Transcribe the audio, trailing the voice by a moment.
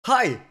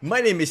Hi,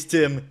 my name is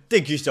Tim.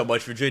 Thank you so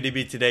much for joining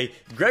me today.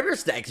 Grab your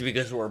snacks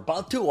because we're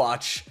about to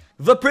watch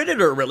The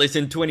Predator, released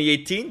in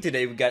 2018.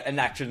 Today we got an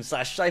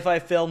action/sci-fi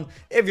film.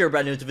 If you're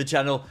brand new to the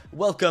channel,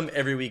 welcome.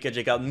 Every week I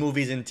check out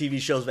movies and TV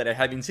shows that I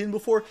haven't seen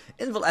before.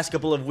 In the last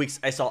couple of weeks,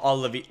 I saw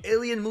all of the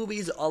Alien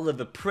movies, all of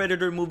the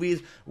Predator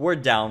movies. We're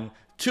down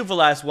to the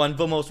last one,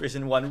 the most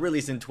recent one,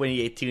 released in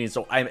 2018,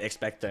 so I'm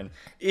expecting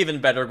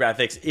even better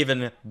graphics,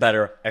 even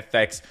better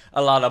effects,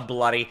 a lot of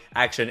bloody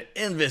action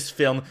in this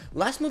film.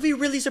 Last movie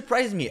really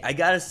surprised me, I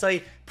gotta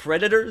say.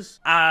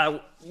 Predators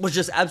was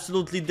just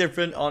absolutely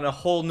different, on a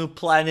whole new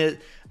planet.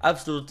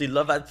 Absolutely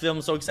love that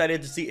film, so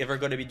excited to see if we're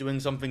going to be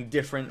doing something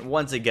different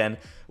once again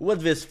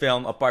with this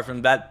film. Apart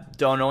from that,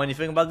 don't know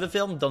anything about the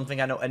film, don't think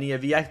I know any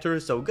of the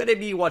actors, so gonna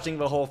be watching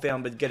the whole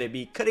film, but gonna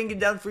be cutting it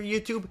down for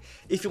YouTube.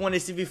 If you want to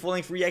see the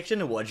full-length reaction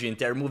and watch the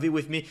entire movie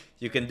with me,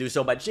 you can do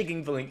so by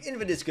checking the link in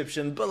the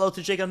description below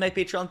to check out my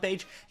Patreon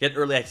page, get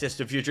early access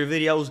to future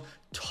videos,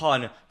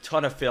 ton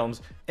of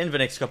films in the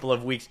next couple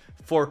of weeks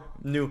for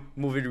new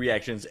movie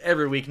reactions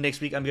every week.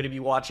 Next week I'm going to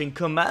be watching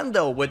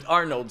Commando with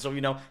Arnold, so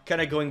you know,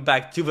 kind of going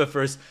back to the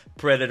first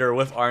Predator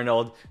with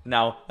Arnold,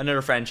 now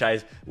another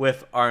franchise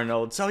with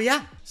Arnold. So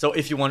yeah, so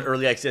if you want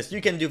early access,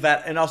 you can do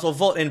that, and also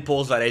vote in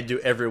polls that I do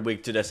every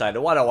week to decide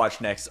what I watch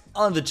next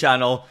on the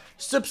channel.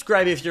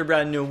 Subscribe if you're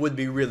brand new, would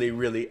be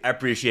really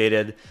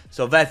appreciated.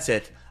 So that's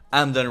it,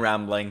 I'm done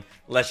rambling,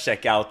 let's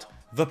check out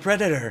The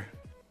Predator.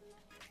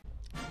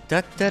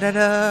 Da da da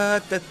da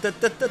da da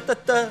da da da da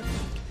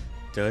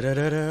da da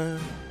da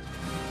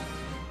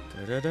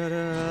da da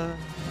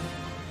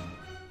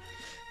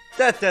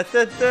da da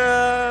da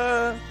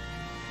da.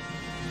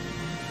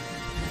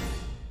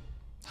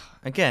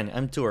 Again,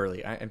 I'm too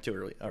early. I'm too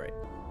early. All right.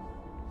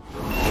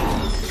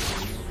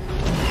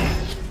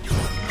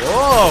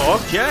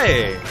 Oh,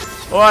 okay.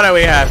 What do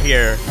we have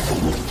here?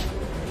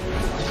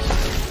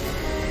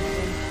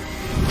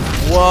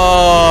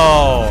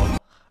 Whoa.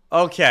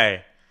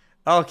 Okay.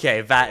 Okay,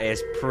 that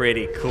is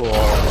pretty cool.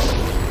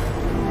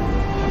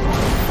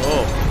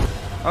 Oh,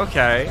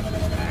 okay.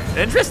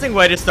 Interesting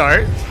way to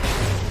start.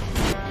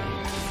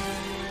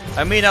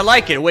 I mean, I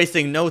like it,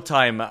 wasting no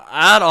time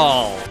at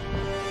all.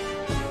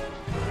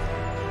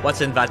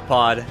 What's in that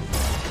pod?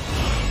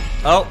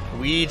 Oh,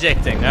 we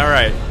ejecting,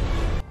 alright.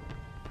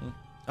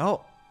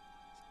 Oh.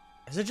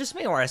 Is it just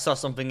me or I saw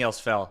something else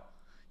fell?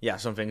 Yeah,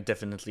 something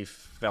definitely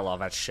fell off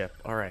that ship,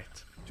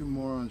 alright. Two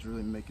morons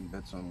really making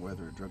bets on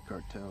whether a drug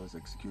cartel has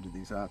executed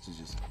these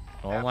hostages.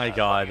 Oh my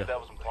god.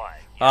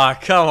 Ah,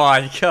 come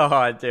on,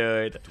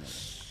 dude.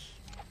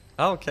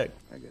 Okay.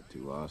 I got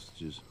two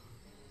hostages.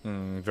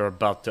 They're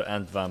about to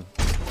end them.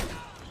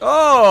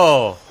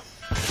 Oh!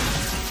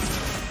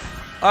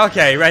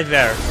 Okay, right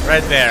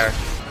there.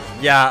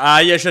 Yeah,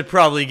 you should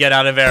probably get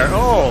out of there.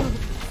 Oh!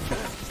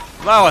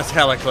 That was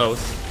hella close.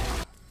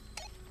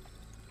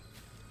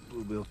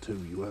 Blue Bill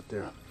 2, you out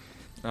there?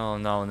 Oh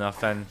no,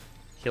 nothing.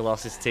 He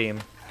lost his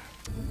team.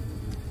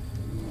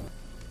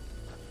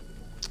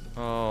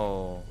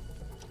 Oh.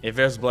 If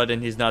there's blood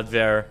and he's not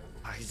there,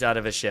 he's out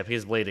of his ship.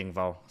 He's bleeding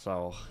though,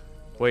 so...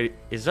 Wait,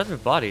 is that the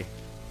body?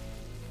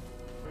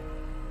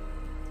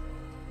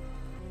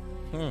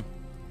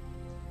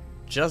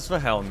 Just the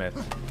helmet.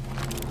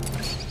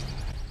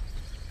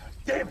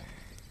 Damn it!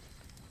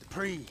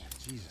 Dupree!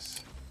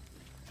 Jesus.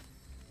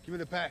 Give me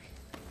the pack.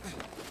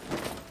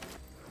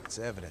 It's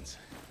evidence.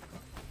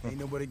 Ain't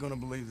nobody gonna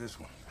believe this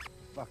one.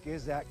 Fuck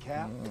is that,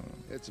 Cap?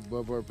 It's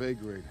above our pay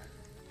grade.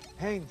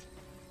 Haynes,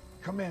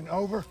 come in,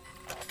 over.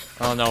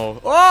 Oh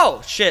no.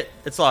 Oh shit!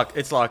 It's locked.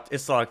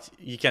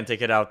 You can't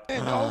take it out.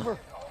 Over.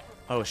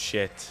 Oh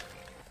shit.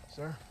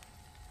 Sir?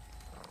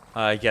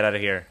 Get out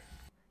of here.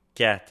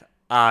 Get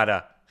out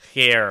of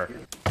here.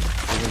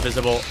 He's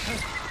invisible.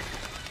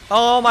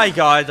 Oh my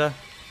god.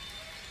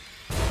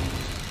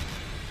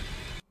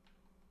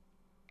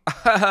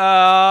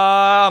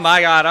 Oh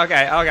my god.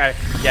 Okay.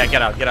 Yeah,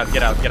 get out.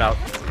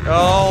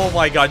 Oh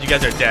my god, you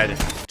guys are dead.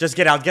 Just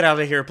get out of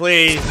here,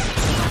 please.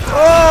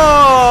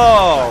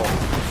 Oh!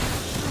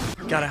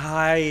 Gotta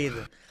hide.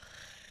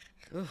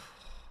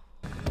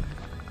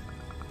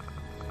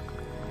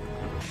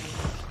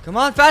 Come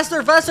on,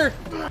 faster!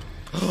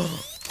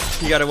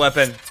 He got a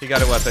weapon.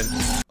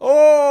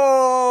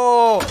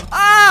 Oh!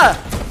 Ah!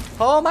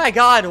 Oh my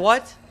god,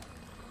 what?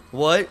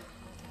 What?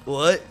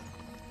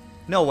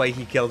 No way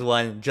he killed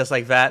one just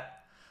like that.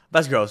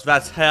 That's gross.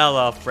 That's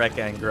hella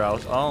freaking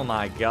gross. Oh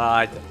my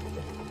god.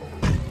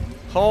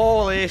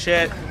 Holy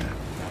shit.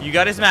 You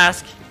got his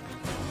mask.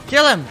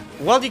 Kill him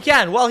while you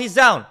can, while he's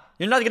down.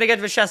 You're not gonna get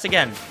the chance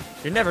again.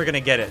 You're never gonna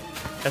get it.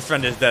 His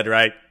friend is dead,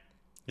 right?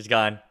 He's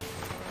gone.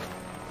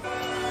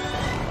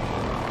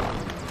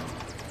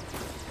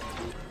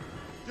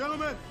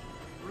 Gentlemen,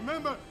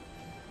 remember,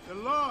 they're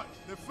large,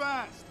 they're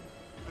fast,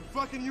 and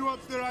fucking you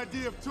up's their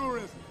idea of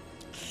tourism.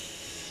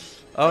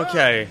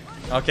 Okay,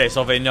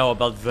 so they know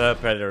about the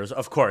Predators,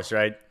 of course,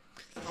 right?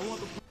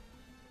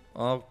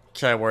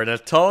 Okay, we're in a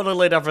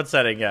totally different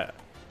setting, yeah.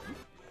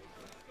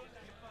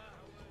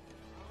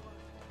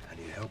 I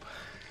need help.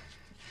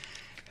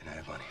 And I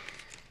have money.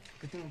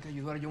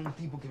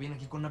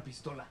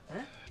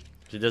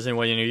 She doesn't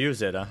want you to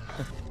use it, huh?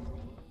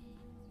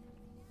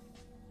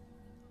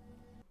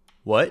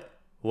 What?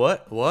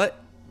 What?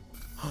 What?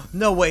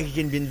 No way he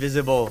can be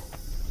invisible.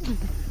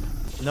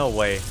 No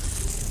way.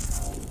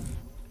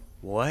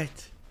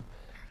 What?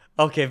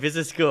 Okay, this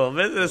is cool.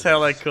 This is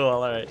hella cool.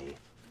 Alright.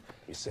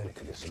 You said it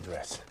to this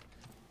address.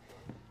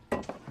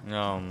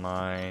 Oh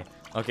my.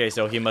 Okay,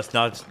 so he must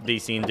not be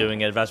seen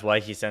doing it. That's why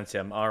he sends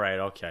him. Alright,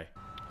 okay.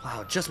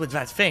 Wow, just with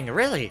that thing,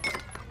 really?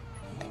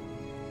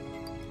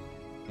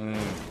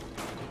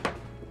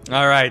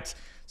 Alright.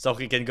 So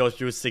he can go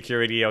through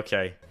security,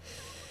 okay.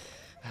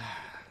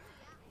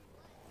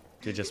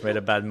 You just made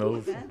a bad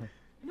move.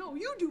 No,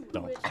 you do.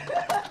 Don't.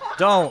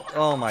 Don't!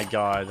 Oh my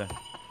god.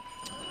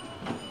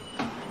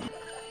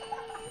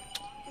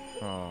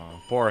 Oh,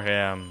 poor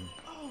him.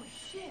 Oh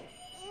shit.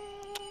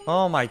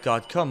 Oh my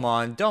god, come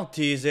on. Don't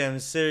tease him,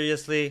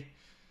 seriously.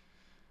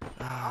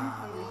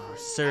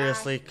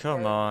 Seriously,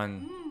 come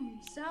on.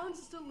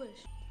 Sounds delicious.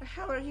 The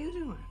hell are you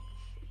doing?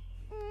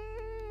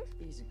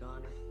 Easy,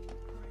 Connor.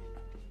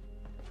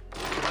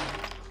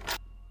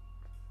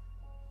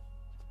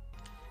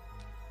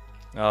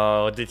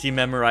 Oh, did he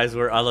memorize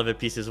where all of the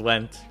pieces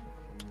went?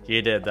 He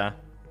did, huh?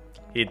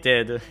 He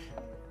did.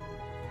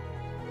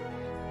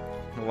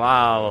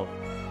 Wow.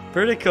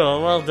 Pretty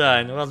cool. Well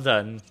done. Well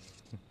done.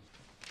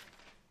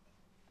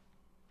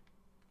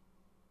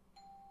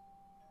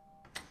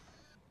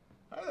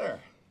 Hi there.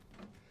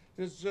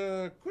 Does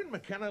Quinn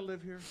McKenna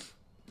live here?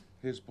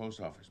 His post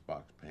office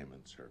box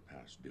payments are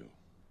past due.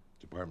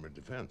 Department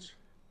of Defense.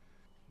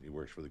 He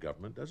works for the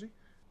government, does he?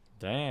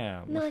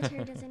 Damn.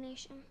 Military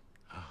designation.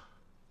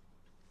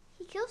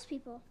 He kills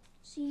people,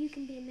 so you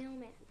can be a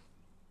mailman.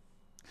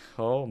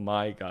 Oh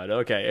my god.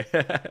 Okay.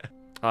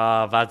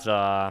 That's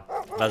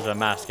a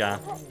mask, huh?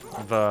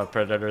 The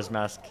Predator's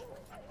mask.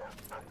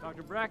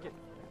 Dr. Brackett.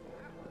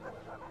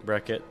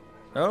 Bracket.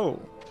 Oh.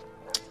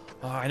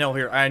 Oh, I know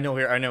here. I know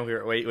here. I know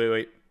here. Wait, wait,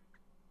 wait.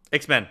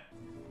 X-Men.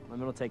 I'm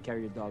gonna take care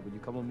of your dog. Would you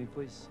come with me,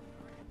 please?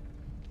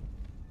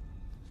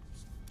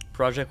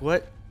 Project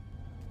what?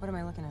 What am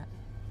I looking at?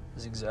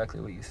 It's exactly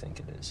what you think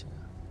it is,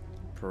 yeah.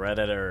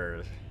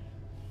 Predator.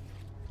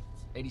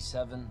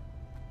 87,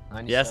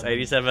 97. Yes,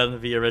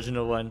 87, the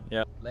original one.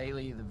 Yeah.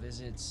 Lately, the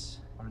visits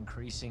are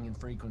increasing in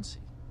frequency.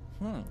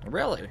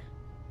 Really?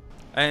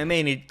 I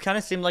mean, it kind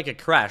of seemed like a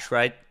crash,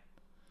 right?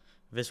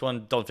 This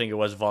one, don't think it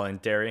was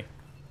voluntary.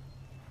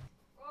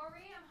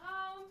 Rory, I'm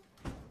home.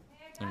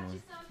 Hey, I got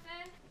you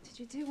something. Did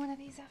you do one of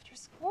these after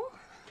school?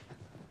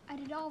 I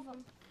did all of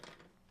them.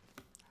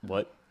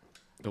 What?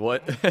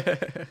 What?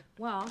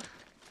 Well,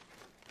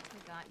 I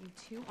got you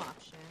two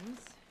options.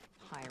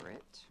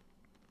 Pirate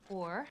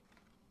or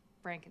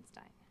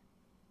Frankenstein.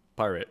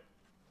 Pirate.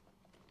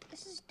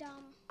 This is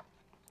dumb.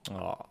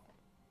 Aw.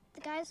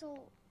 The guys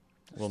will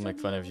We'll still make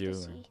be fun able of to you.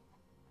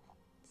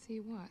 See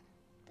what?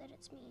 that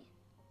it's me.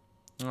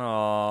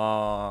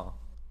 Aww.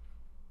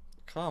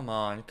 Come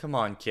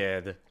on,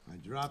 kid. I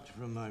dropped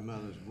from my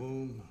mother's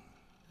womb.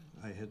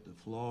 I hit the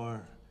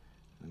floor,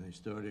 and I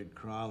started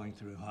crawling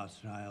through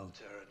hostile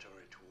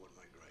territory toward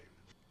my grave.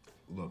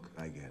 Look,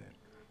 I get it.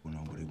 Well,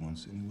 nobody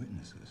wants any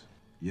witnesses.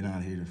 You're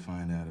not here to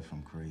find out if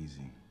I'm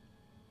crazy.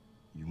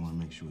 You want to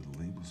make sure the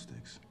label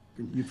sticks.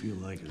 You feel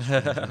like a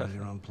stranger on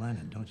your own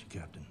planet, don't you,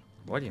 Captain?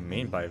 What do you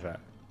mean by that?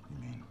 You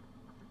mean?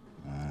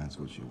 That's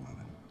what you wanted.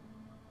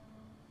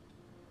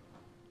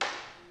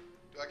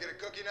 Do I get a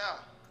cookie now?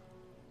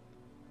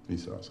 He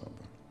saw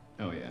something.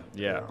 Oh, yeah.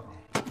 Yeah.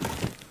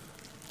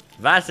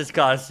 That's his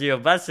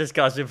costume. That's his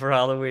costume for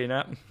Halloween,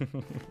 huh?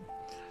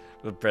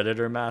 The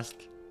Predator mask.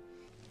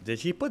 Did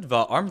he put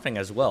the arm thing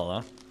as well,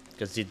 huh?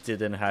 Because he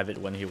didn't have it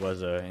when he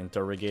was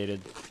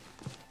interrogated.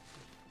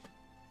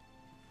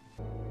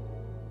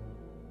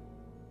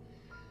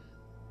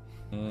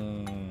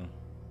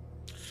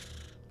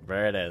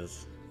 There it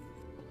is.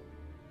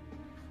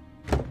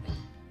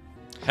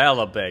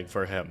 Hella big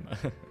for him.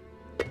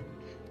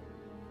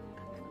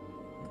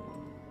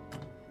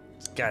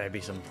 There's gotta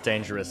be some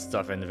dangerous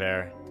stuff in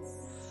there.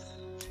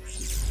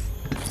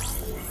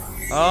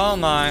 Oh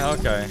my,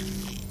 okay.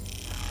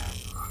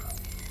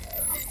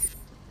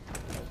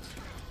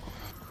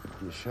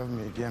 You shove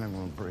me again, I'm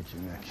gonna break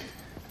your neck.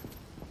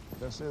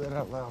 Don't say that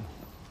out loud.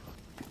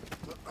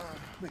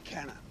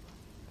 McKenna.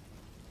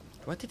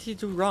 What did he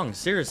do wrong?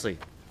 Seriously.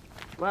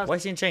 Why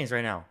is he in chains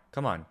right now?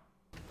 Come on.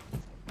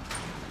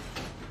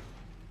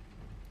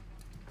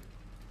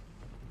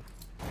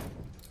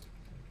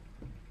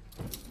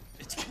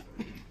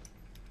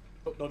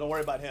 No, don't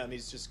worry about him.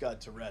 He's just got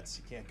Tourette's.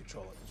 He can't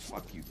control it.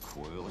 Fuck you,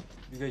 Quill.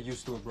 You get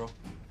used to it, bro.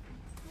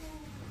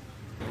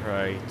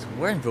 Right.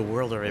 Where in the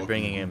world are they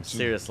bringing him?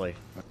 Seriously.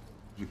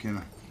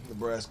 McKenna.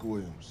 Nebraska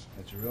Williams.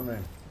 That's your real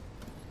name?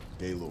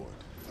 Gaylord.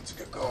 That's a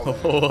good call.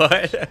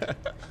 What?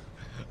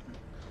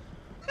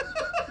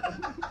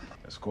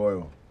 That's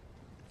Coyle.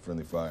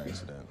 Friendly fire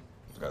incident.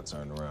 Got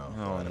turned around.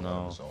 Oh, riding no. one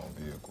of his own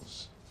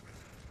vehicles.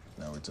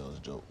 Now he tells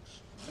jokes.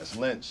 That's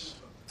Lynch.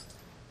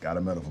 Got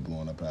a medal for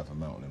blowing up half a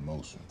mountain in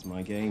motion. It's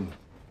my game.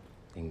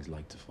 Things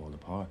like to fall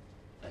apart.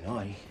 And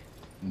I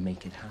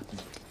make it happen.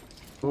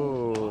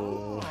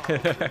 Ooh.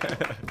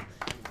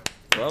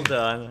 Well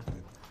done.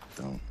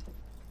 Don't.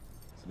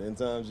 It's the end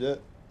times yet?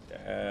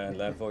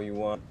 Laugh all you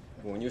want.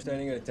 But when you're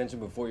standing at attention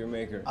before your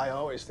maker. I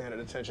always stand at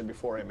attention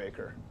before I make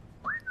her.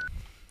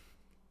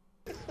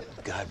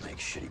 God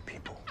makes shitty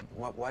people.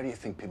 Why do you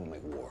think people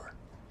make war?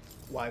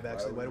 Why,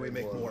 Baxley? Why do we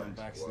make war?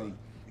 Baxley.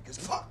 Because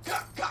fuck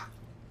cock.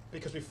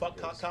 Because we fuck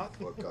cock?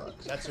 Fuck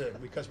cocks. That's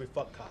it. Because we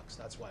fuck cocks.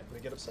 That's why. We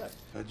get upset.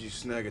 How'd you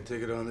snag a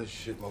ticket on this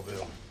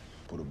shitmobile?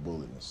 Put a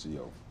bullet in the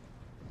CO.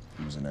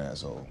 He was an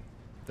asshole.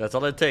 That's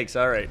all it takes.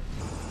 All right.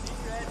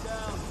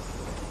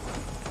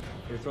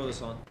 Here, throw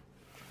this on.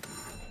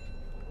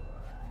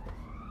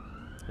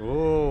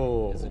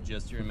 Ooh. Is it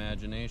just your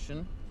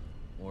imagination?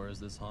 Or is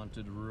this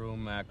haunted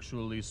room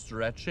actually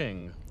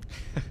stretching?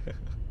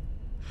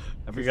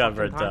 I forgot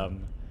about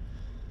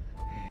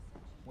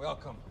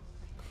Welcome.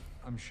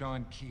 I'm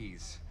Sean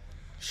Keyes.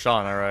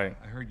 Sean, all right.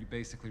 I heard you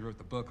basically wrote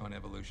the book on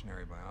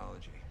evolutionary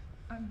biology.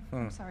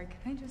 I'm sorry,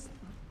 can I just...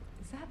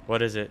 Is that...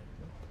 What is it?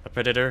 A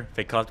predator?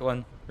 They caught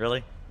one?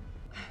 Really?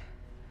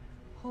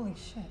 Holy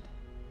shit.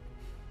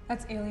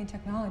 That's alien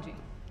technology.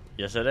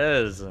 Yes, it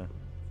is.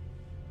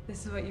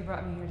 This is what you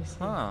brought me here to see.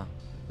 Huh.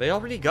 They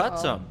already got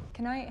some.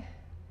 Can I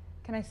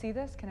see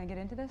this? Can I get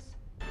into this?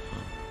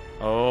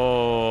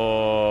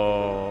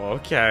 Oh,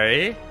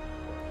 okay.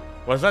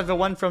 Was that the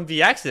one from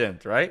the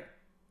accident, right?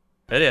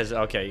 It is.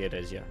 Okay, it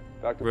is, yeah.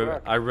 Dr.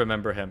 Brackett. I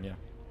remember him, yeah.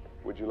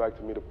 Would you like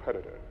to meet a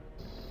predator?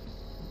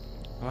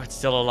 Oh, it's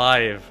still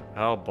alive.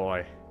 Oh,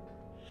 boy.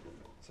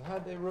 So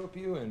how'd they rope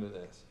you into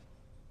this?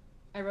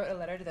 I wrote a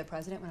letter to the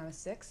president when I was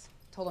 6.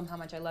 Told him how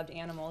much I loved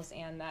animals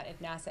and that if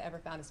NASA ever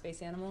found a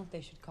space animal,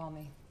 they should call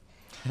me.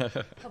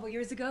 A couple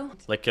years ago.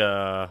 Like Here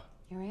I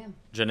am.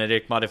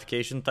 genetic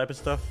modification type of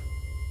stuff?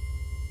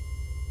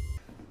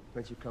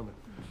 Thanks for coming.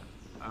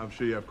 I'm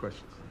sure you have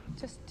questions.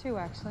 Just 2,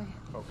 actually.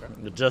 Okay.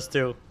 Just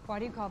 2. Why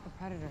do you call it the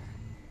predator?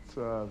 It's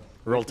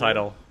Roll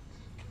title.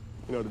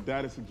 You know, the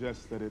data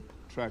suggests that it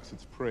tracks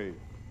its prey,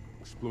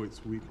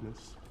 exploits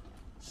weakness,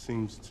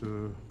 seems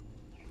to,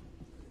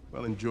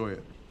 well, enjoy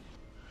it.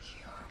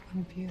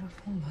 One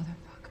beautiful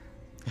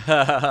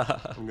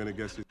motherfucker. I'm gonna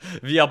guess it.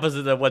 The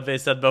opposite of what they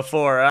said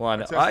before. One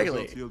Test ugly.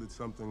 results yielded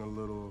something a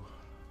little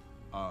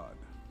odd.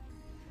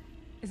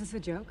 Is this a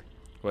joke?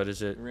 What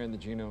is it? We ran the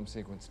genome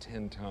sequence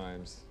 10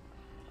 times.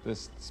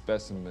 This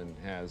specimen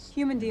has...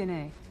 Human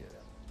DNA.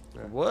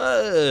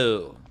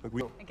 Whoa.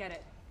 I get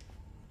it.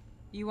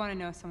 You want to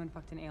know if someone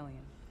fucked an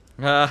alien.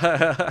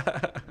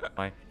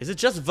 Is it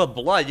just the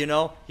blood, you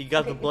know? He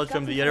got the blood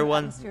from the other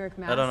one. Atmospheric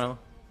I don't know.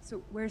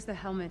 So where's the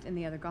helmet and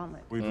the other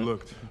gauntlet? We've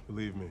looked,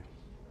 believe me.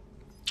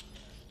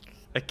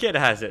 A kid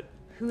has it.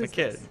 Who it's is a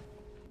kid. this?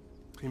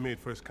 He made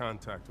first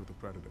contact with the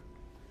predator.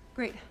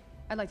 Great.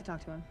 I'd like to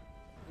talk to him.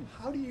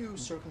 How do you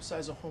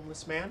circumcise a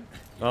homeless man?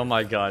 Oh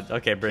my god.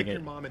 Okay, bring Kick it.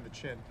 your mom in the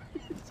chin.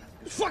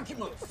 Fuck you,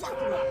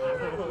 motherfucker!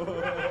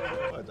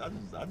 I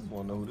just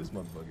want to know who this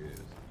motherfucker is.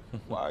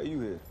 Why are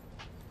you here?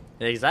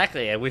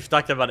 Exactly. And we've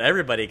talked about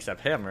everybody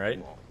except him, right?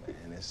 Oh,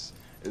 man, it's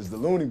the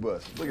loony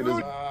bus. Look at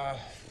this.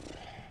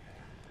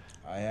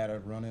 I had a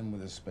run-in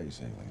with a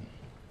space alien.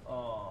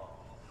 Oh.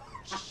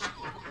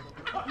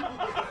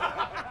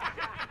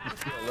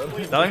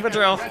 Telling the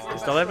truth.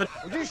 He's telling the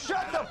Would you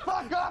shut the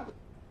fuck up?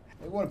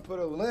 They want to put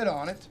a lid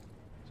on it.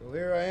 So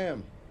here I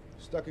am,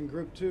 stuck in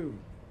Group 2.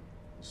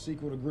 The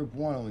sequel to Group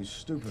 1, only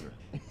stupider.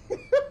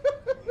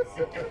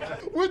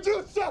 Would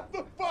you shut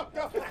the fuck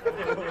up?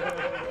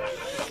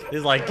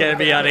 He's like, get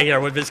me out of here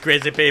with this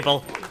crazy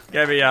people.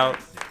 Get me out.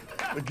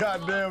 The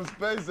goddamn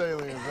space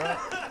aliens, huh?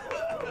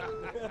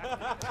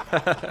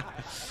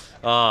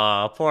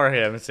 Aw, poor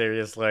him,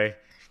 seriously.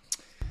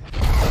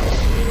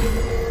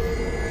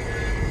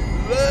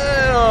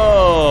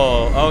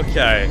 Oh,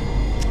 okay.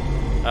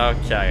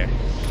 Okay.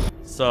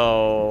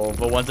 So,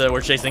 the ones that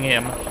were chasing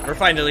him, we're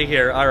finally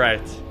here,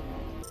 alright.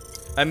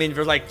 I mean,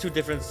 there's like 2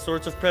 different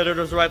sorts of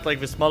predators, right? Like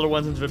the smaller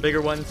ones and the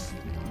bigger ones.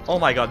 Oh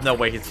my god, no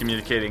way he's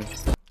communicating.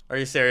 Are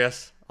you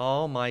serious?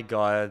 Oh my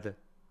god.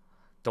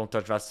 Don't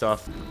touch that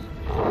stuff.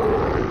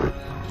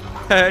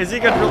 Is he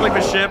controlling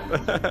the ship?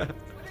 What are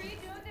you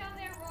doing down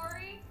there,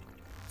 Rory?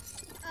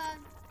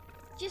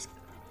 Just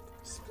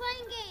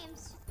playing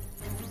games.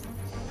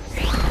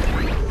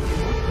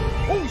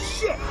 Oh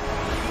shit!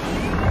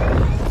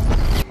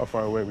 How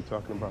far away are we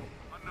talking about?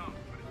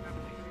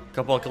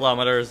 Couple of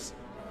kilometers.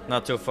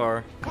 Not too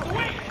far.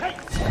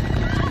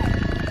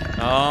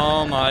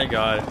 Oh my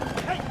god.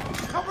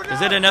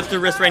 Is it enough to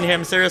restrain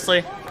him?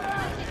 Seriously?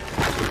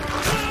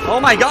 Oh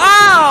my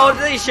god! Oh,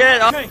 holy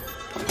shit!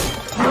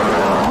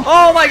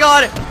 Oh my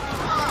god!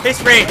 He's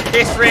free!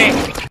 He's free!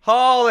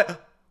 Holy...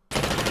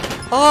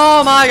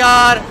 Oh my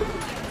god!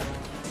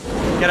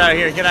 Get out of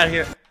here! Get out of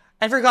here!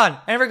 And we're gone!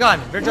 And we're gone!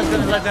 We're just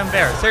gonna let them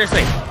bear.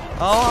 Seriously!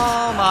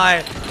 Oh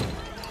my...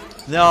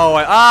 No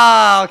way.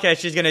 Ah, okay,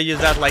 she's gonna use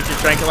that like to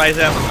tranquilize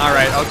him.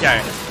 Alright,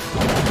 okay.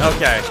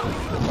 Okay.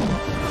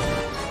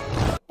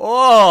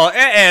 Oh,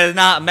 it is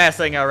not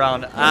messing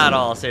around at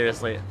all,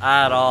 seriously.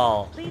 At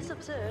all. Please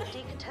observe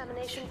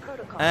decontamination process.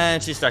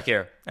 And she's stuck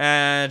here.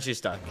 And she's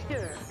stuck.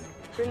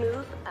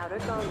 Remove outer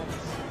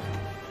garments.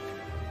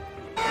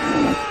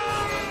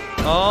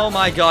 Oh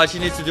my god, she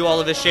needs to do all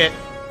of this shit.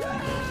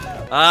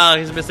 Ah,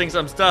 he's missing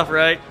some stuff,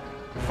 right?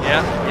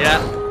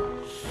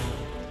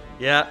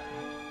 Yeah.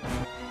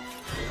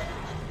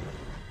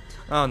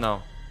 Oh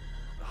no.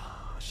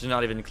 She's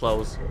not even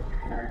close.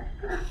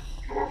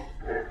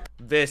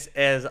 This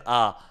is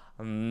a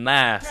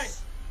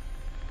mess.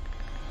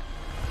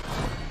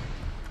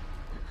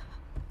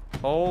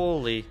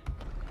 Holy.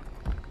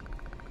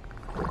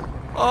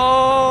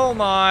 Oh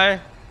my.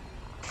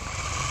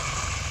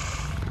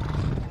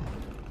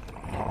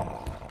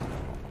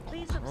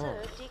 Please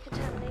observe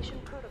decontamination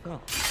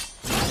protocol.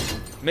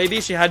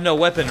 Maybe she had no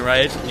weapon,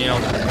 right? You know,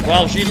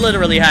 well, she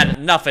literally had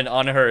nothing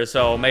on her,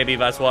 so maybe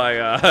that's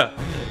why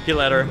he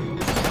let her.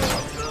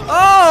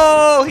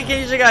 Oh, he can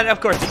use a gun.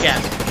 Of course he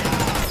can.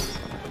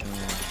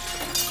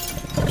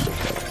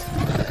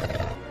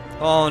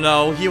 Oh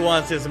no, he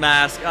wants his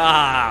mask.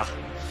 Ah,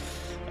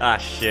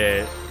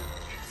 shit.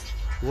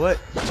 What?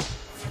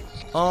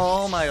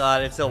 Oh my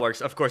god, it still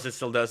works. Of course it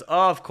still does.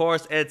 Of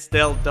course it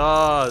still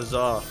does.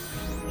 Oh,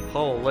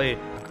 holy.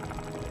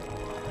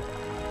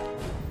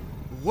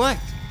 What?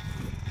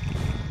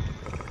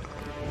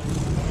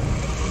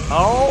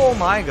 Oh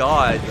my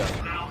god.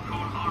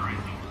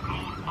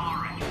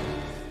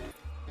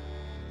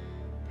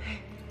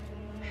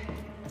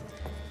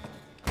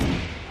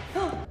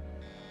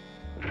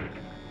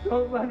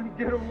 Don't let him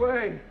get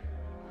away.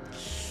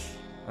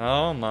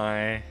 Oh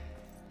my.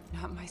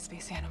 Not my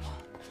space animal.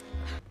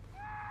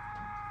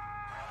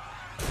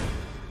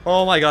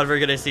 Oh my god, we're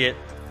gonna see it.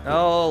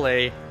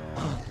 Holy.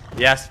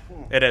 Yes,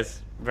 it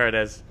is. There it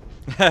is.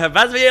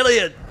 That's the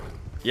alien!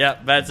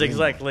 Yep, that's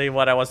exactly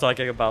what I was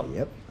talking about.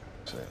 Yep.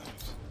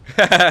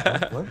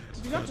 What?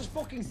 Did you not just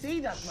fucking see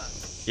that, man?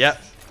 Yep.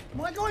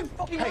 Am I going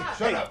fucking mad?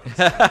 Shut up.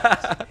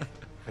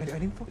 I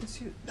didn't fucking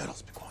see it.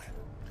 Nettles, be quiet.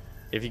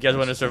 If you guys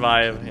want to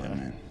survive, you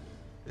know.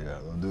 Yeah,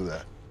 don't do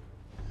that.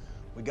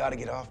 We gotta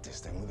get off this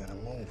thing. We're gonna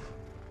move.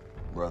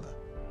 Brother,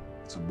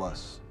 it's a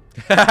bus.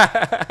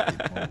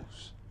 It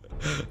moves.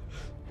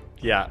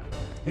 Yeah.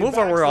 Move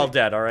or we're all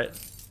dead, alright?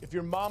 If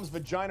your mom's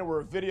vagina were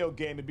a video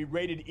game, it'd be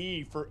rated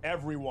E for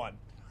everyone.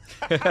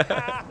 Knock it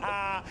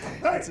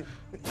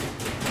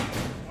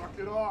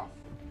off.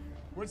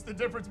 What's the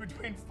difference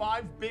between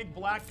 5 big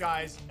black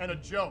guys and a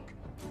joke?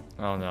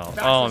 Oh no. That's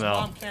Oh his no.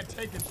 Mom can't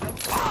take a joke.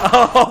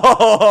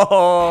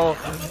 Oh,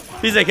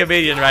 he's a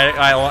comedian, right?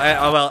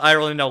 Well, I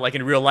really know, like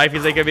in real life,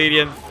 he's a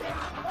comedian.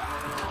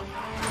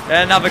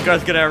 And now the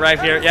girl's gonna arrive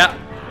here. Yeah.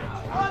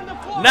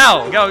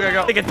 Now,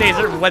 go. Take a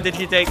taser. What did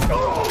he take?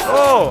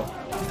 Oh.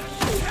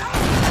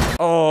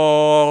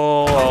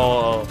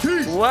 Oh.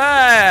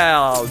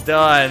 Well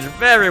done.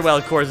 Very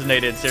well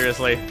coordinated.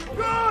 Seriously. Hey,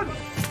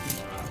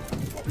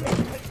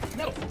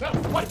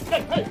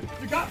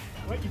 you got him.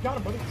 Wait, you got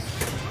him, buddy.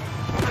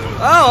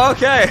 Oh,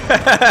 okay.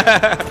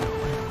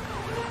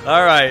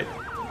 All right,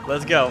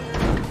 let's go.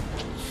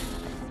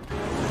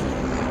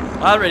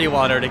 I already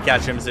want her to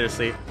catch him,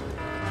 seriously.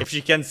 If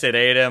she can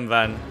sedate him,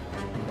 then...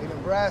 Hey,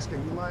 Nebraska,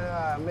 you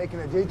mind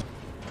making a detour?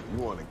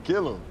 You want to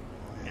kill him?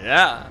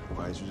 Yeah.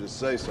 Why don't you just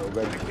say so,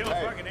 baby? Kill a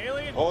fucking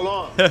alien? Hold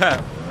on.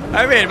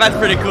 I mean, that's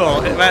pretty cool.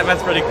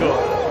 That's pretty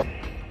cool.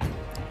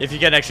 If you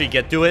can actually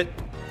get to it.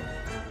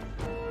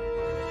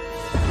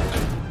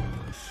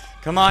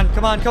 Come on.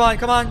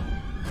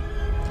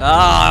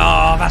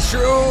 Oh, that's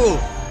true.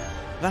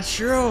 That's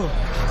true.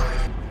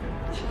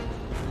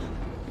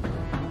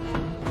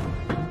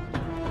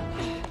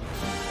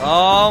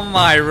 Oh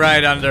my,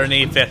 right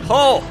underneath it.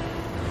 Oh!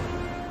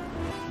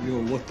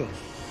 Yo, what the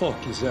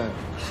fuck is that?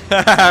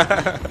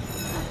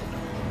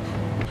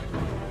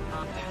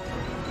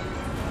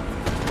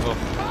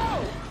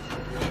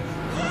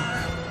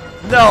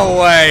 No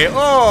way.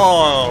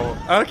 Oh,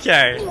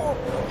 okay.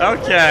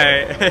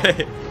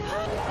 Okay.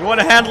 You want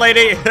a hand,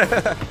 lady?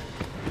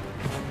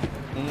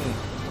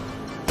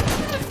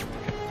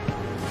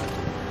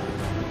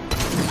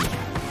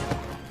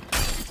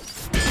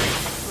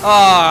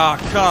 Oh,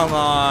 come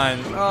on.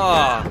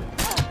 Oh.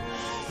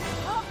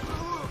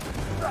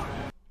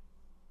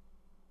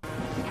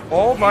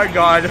 Oh my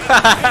god.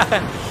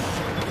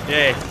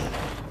 Yay.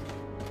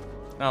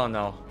 Oh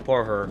no.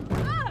 Poor her.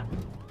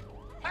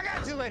 I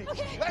got you, lady.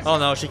 Oh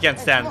no, she can't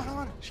stand.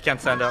 She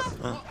can't stand up.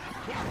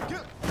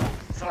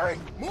 Sorry.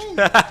 Move.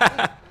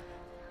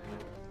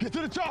 Get to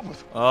the chopper.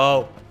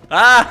 Oh.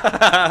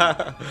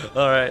 Ah.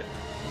 All right.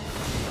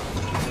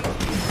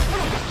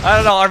 I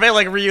don't know. Are they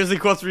like reusing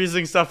quotes,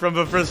 reusing stuff from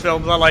the first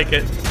films? I like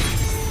it.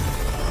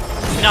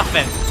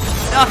 Nothing.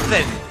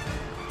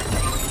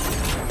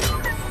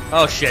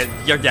 Oh shit.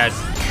 You're dead.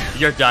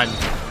 You're done.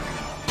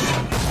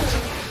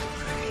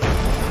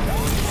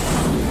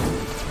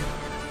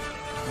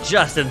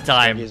 Just in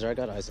time. I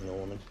got eyes on the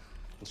woman.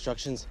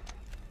 Instructions?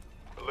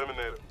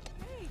 Eliminate it.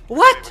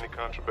 What? Any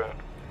contraband.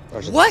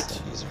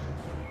 What?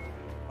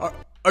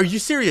 Are you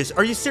serious?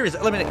 Are you serious?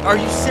 Eliminate. Are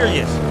you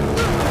serious?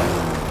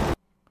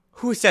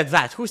 Who said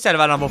that? Who said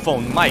that on the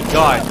phone? My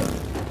god.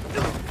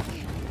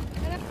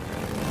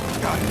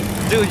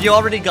 Dude, you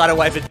already got a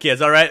wife and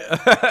kids, alright?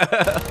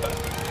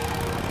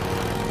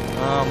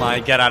 Oh my,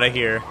 get out of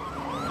here.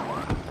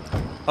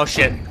 Oh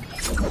shit.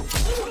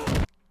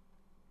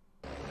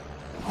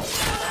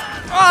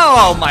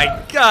 Oh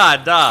my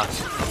god,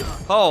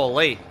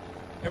 holy.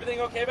 Everything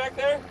okay back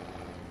there?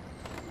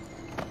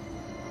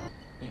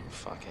 You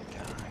fucking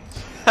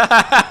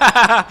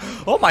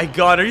guys. Oh my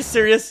god, are you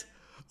serious?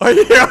 Are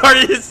you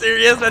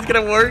serious? That's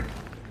gonna work?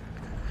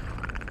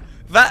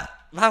 That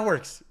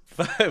works.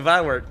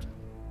 That worked.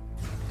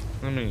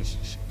 I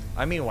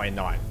mean, why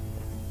not?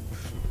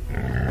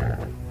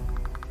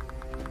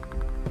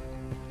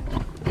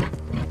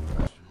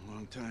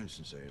 Long time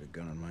since I had a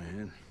gun in my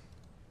hand.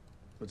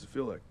 What's it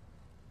feel like?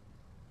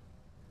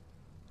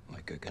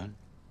 Like a gun?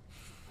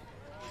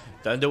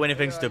 Don't do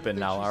anything stupid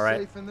now, alright?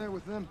 Safe in there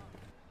with them.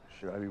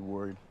 Should I be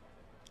worried?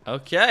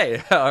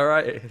 Okay,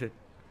 alright.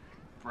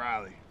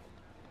 Riley.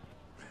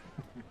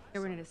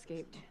 When it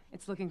escaped,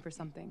 it's looking for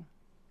something.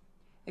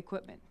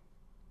 Equipment.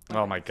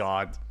 Oh my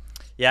god.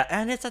 Yeah,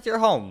 and it's at your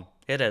home.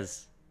 It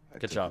is.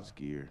 Good job. His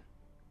gear.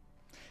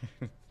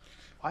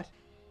 What? I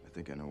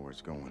think I know where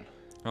it's going.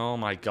 Oh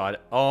my god.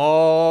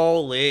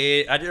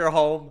 Holy. At your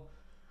home.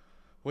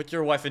 With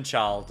your wife and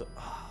child.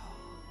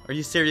 Are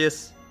you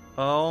serious?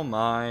 Oh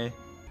my.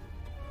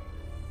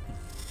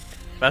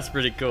 That's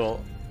pretty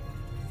cool.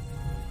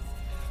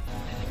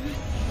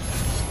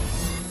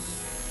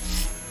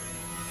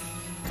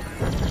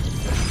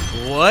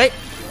 What?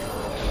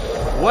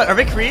 What? Are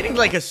they creating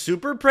like a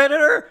super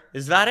predator?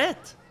 Is that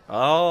it?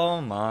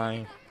 Oh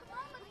my.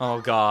 Oh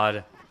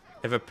god.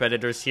 If a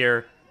predator's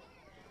here,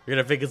 you're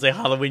gonna think it's a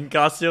Halloween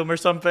costume or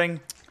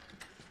something?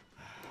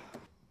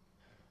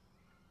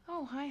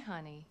 Oh, hi,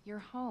 honey. You're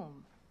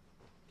home.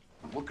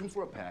 I'm looking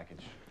for a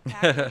package.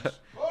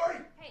 Rory!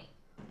 Hey,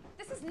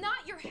 this is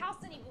not your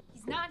house anymore.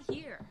 He's not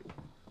here.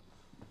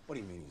 What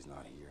do you mean he's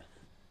not here?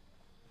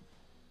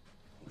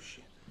 Oh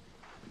shit.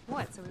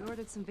 What? So we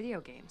ordered some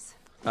video games.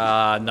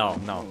 No.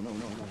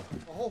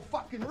 The whole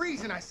fucking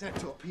reason I sent it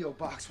to a P.O.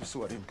 box was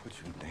so I didn't put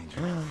you in danger.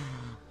 You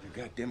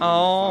goddamn.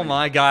 Oh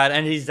my god,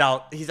 and he's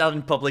out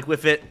in public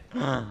with it.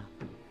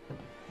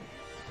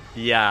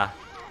 Yeah.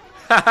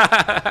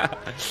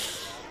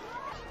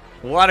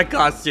 What a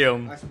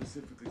costume. I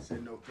specifically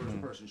said no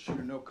first-person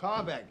shooter, no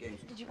combat games.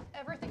 Did you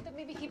ever think that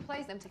maybe he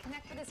plays them to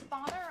connect with his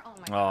father? Oh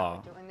my Oh.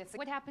 god, we're doing this.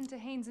 What happened to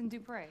Haynes and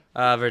Dupre?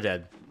 They're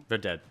dead. They're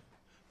dead.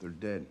 They're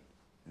dead.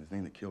 And the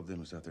thing that killed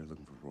them is out there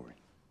looking for Rory.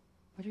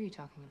 What are you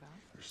talking about?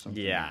 There's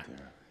something Yeah. out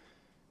there.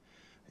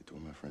 They tore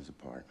my friends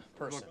apart.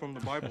 Look from the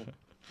Bible.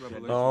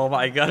 Oh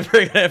my god,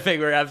 we're gonna think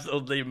we're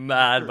absolutely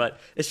mad, but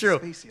it's true.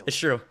 It's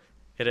true.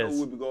 It You know is.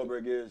 who Whoopi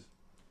Goldberg is?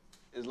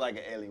 It's like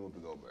an alien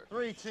Whoopi Goldberg.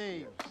 3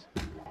 teams.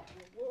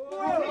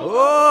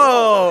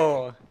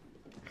 Whoa!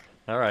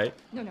 Alright.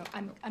 No,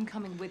 I'm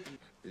coming with you.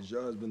 Is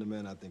your husband the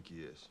man I think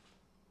he is?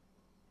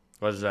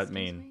 What does that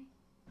mean?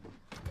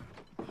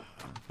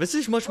 This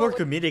is much more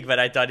comedic than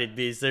I thought it'd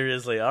be,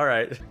 seriously.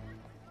 Alright.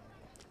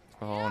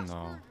 Oh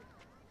no.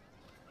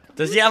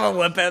 Does he have a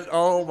weapon?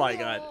 Oh my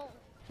god.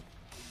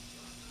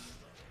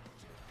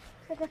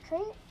 Trick or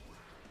treat?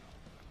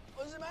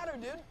 What's the matter,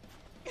 dude?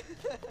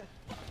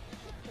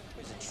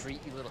 Here's a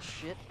treat, you little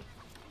shit.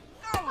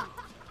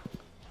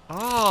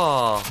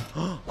 Oh.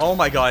 Oh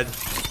my god.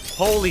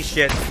 Holy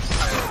shit.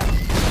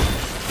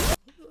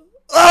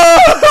 Oh!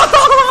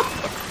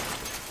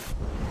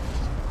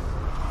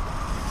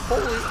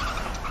 Holy.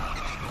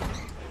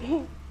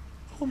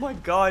 Oh my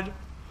god.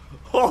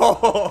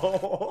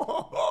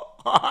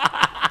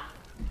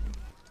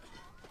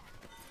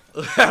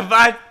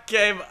 That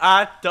came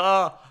out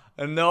of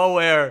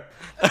nowhere.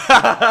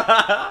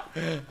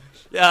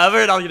 Yeah,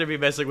 we're not gonna be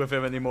messing with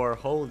him anymore.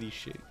 Holy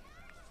shit.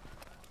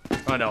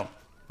 Oh no.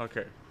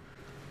 Okay.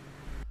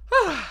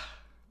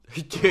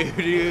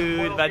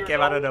 Dude, that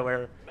came out of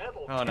nowhere.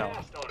 Oh no.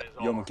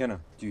 Yo, McKenna,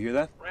 do you hear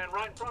that?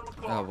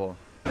 Oh boy.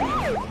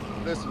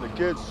 Listen, the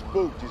kid's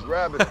spooked. He's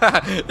rabid.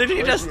 Did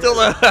he just steal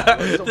a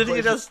Did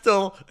he just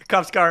steal a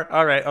cop's car?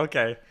 Alright,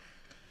 okay.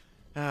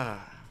 I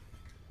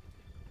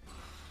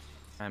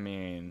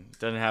mean,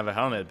 doesn't have a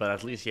helmet, but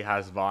at least he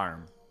has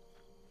Varm.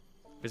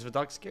 Is the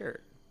dog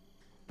scared?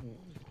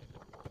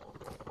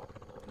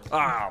 Oh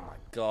my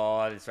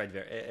god, it's right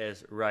there. It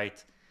is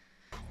right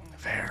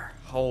there.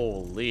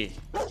 Holy.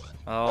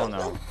 Oh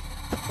no.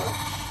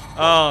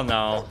 Oh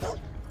no.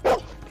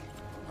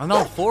 On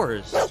all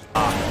fours.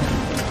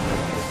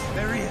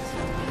 There he is.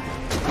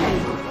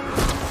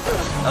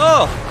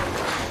 Oh!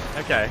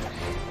 Okay.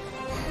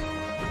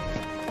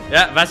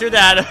 Yeah, that's your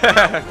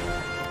dad.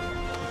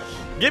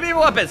 Give me a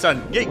weapon,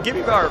 son. Give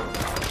me Barb.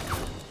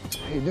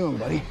 How you doing,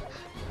 buddy?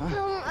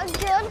 I'm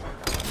good.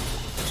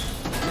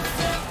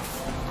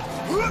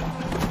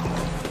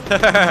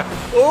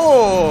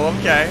 Oh,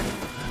 okay.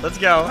 Let's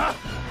go.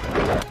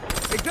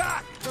 Hey,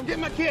 Doc, come get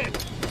my kid.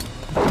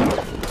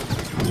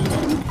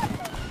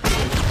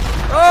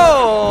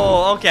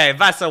 Oh, okay.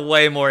 That's a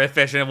way more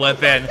efficient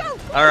weapon.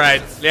 All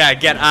right. Yeah,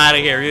 get out of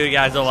here. You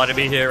guys don't want to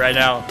be here right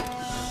now.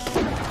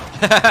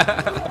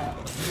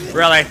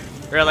 Really?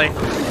 Really?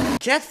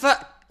 Get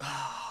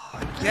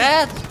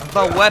Get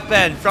the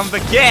weapon from the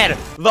kid.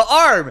 The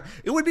arm.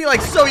 It would be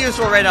like so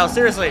useful right now.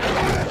 Seriously.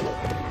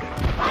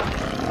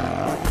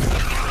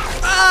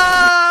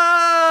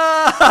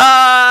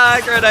 Ah!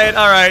 Grenade.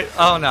 All right.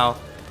 Oh no.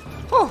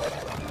 Whew.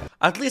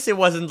 At least it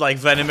wasn't like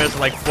venomous,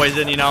 like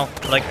poison, you know,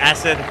 like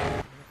acid.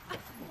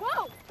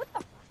 Whoa! What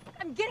the?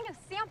 I'm getting a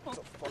sample. It's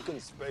a fucking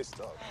space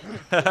dog.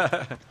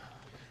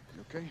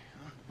 You okay?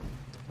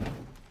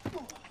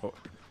 Oh.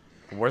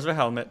 Where's the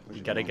helmet?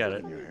 You gotta get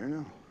it. Your hair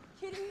now?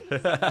 Kidding me? This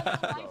is a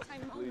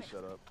lifetime moment. Please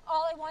shut up.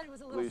 All I wanted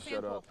was a little Please shut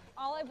sample. up.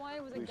 All I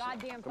wanted was a Please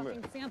goddamn come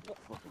fucking here. sample.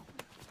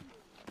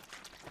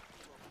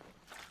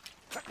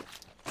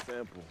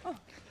 Sample.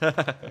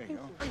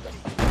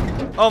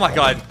 Oh my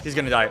god, he's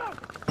gonna die.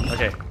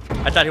 Okay,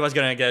 I thought he was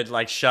gonna get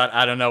like shot,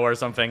 I don't know, or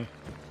something.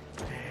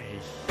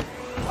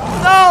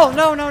 No,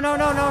 no, no, no,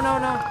 no, no, no,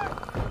 no.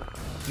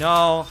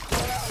 No.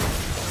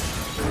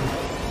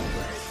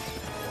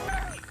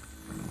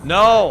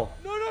 No.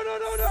 No, no, no,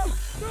 no, no,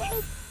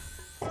 no.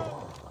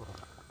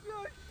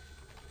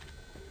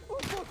 Oh,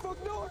 fuck, fuck,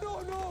 no, no,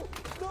 no,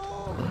 no.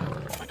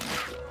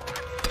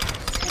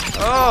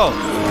 Oh.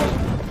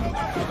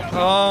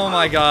 Oh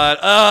my god.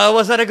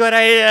 Was that a good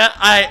idea?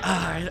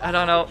 I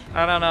don't know.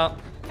 I don't know.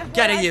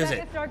 Gotta use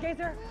it.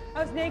 Stargazer,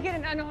 I was naked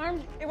and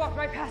unarmed. It walked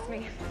right past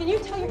me. Can you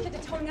tell your kid to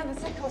tone down the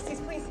psychosis,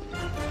 please?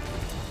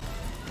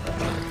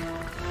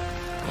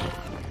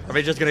 Are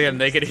we just gonna get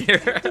naked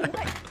here?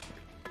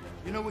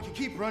 You know, we can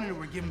keep running and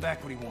we're giving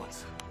back what he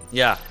wants.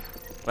 Yeah,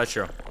 that's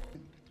true.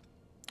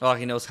 Oh,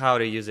 he knows how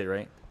to use it,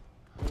 right?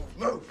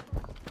 Move.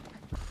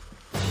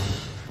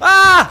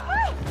 Ah!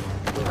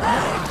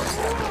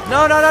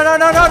 No, no, no, no,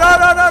 no, no, no,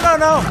 no, no, no,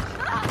 no!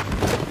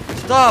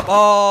 Stop!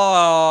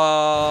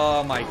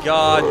 Oh my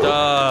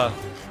god,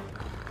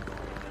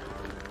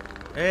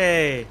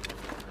 Hey.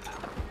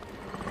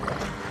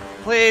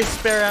 Please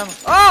spare him.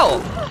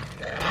 Oh!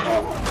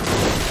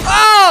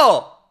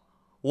 Oh!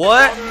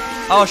 What?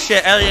 Oh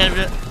shit, alien.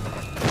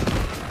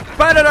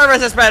 Predator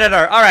versus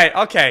Predator. Alright,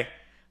 okay.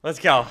 Let's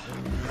go.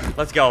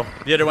 Let's go.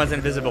 The other one's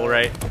invisible,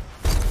 right?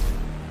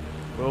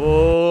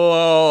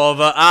 Oh,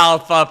 the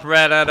Alpha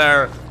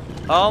Predator.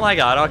 Oh my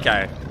god,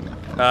 okay.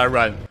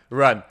 Run,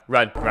 run,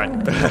 run,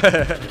 run.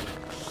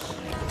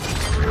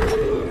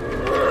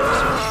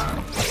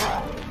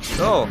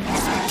 Oh.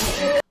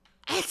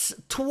 It's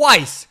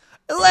twice.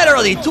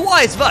 Literally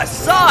twice the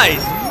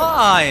size.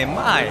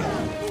 My.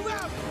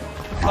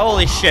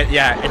 Holy shit,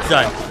 yeah, it's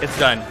done. It's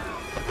done.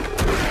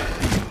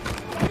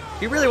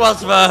 He really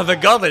wants the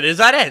gauntlet. Is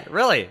that it?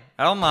 Really?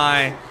 Oh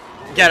my.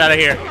 Get out of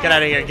here. Get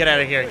out of here. Get out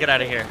of here. Get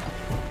out of here.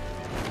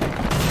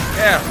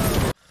 Yeah.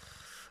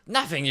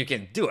 Nothing you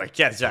can do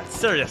against that.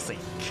 Seriously.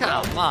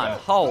 Come on.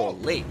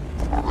 Holy.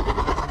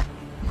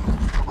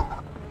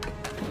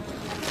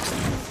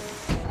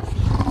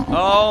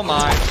 Oh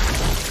my.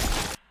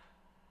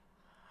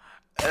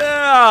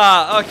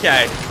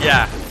 Okay.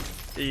 Yeah.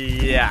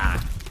 Yeah.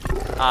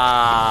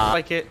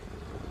 Like it.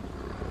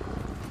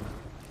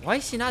 Why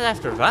is he not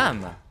after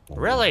them?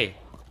 Really?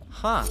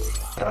 Huh.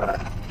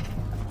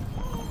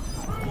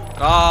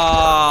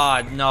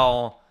 Oh,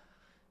 no.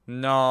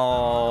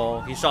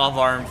 No. He saw the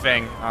arm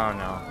thing. Oh,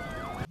 no.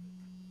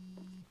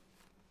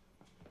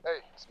 Hey,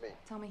 it's me.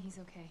 Tell me he's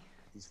okay.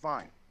 He's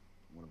fine.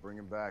 I'm gonna bring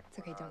him back. It's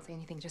okay, don't say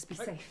anything, just be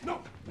safe.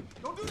 No,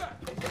 don't do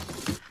that.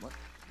 What?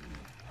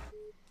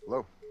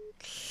 Hello?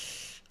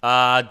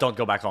 Don't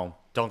go back home.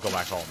 Don't go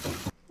back home.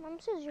 Mom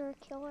says you're a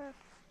killer.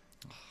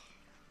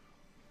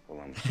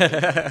 Well,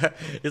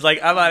 He's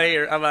like, I'm out of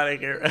here. I'm out of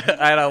here.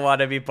 I don't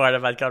want to be part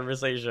of that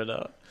conversation.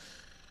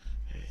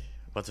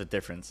 What's the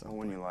difference?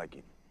 when you like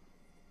it.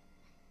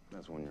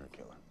 That's when you're a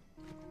killer.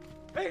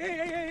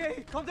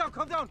 Hey, calm down,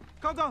 calm down,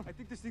 calm down. I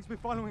think this thing's been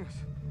following us.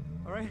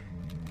 All right?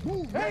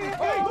 Hey,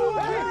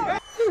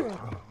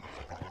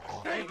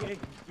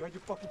 you had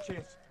your fucking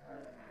chance.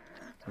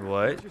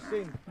 What? You're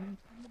saying,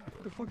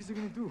 what the fuck is it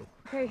gonna do?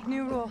 Okay,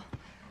 new rule.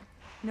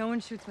 No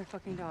one shoots my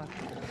fucking dog.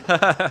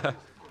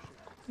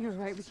 You're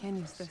right, we can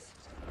use this.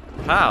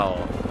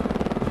 How?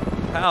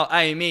 How?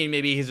 I mean,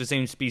 maybe he's the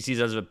same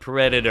species as a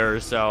predator,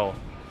 so...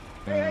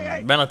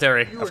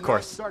 military, of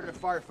course. Started a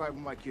firefight with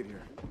my kid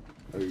here.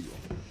 There you go.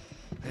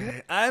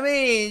 I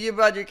mean, you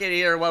brought your kid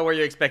here. What were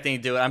you expecting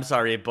to do? I'm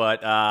sorry,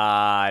 but,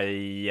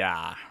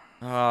 yeah.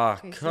 Oh,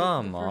 Okay, so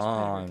come the first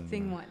on. predator,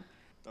 Thing one.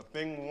 Now,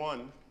 thing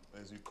one,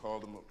 as you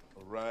called him,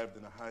 arrived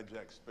in a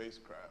hijacked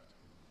spacecraft.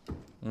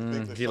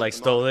 He like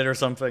stole it or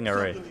something?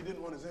 Alright. Something he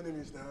didn't want his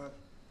enemies to have.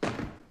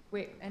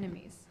 Wait,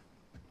 enemies.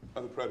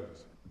 Other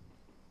predators.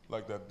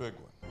 Like that big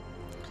one.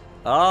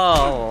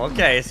 Oh,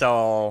 okay,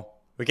 so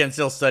we can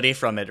still study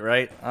from it,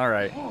 right?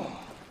 Alright.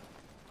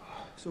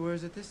 So where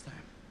is it this time?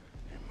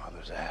 Your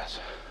mother's ass.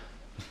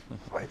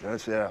 Wait, did I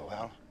say that out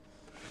loud?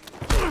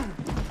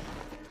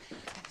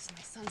 This is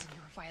my son's and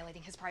you were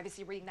violating his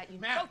privacy reading that you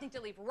both need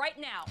to leave right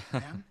now.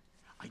 Ma'am,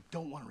 I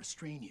don't want to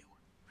restrain you.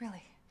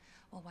 Really?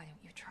 Well, why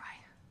don't you try?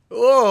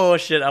 Oh,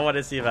 shit, I want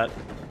to see that.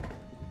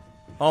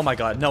 Oh my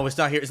god, no, it's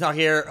not here, it's not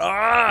here.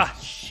 Ah,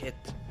 shit.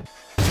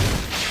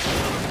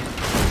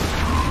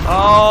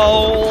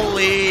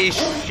 Holy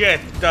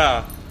shit.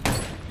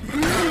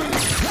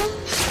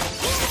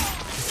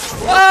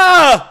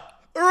 Ah!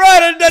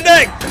 Right in the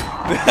neck!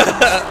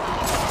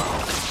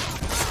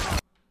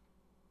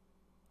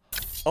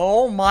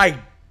 Oh my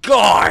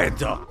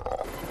god!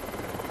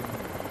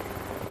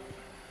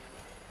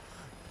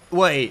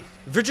 Wait,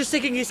 they're just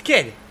taking his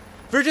kid.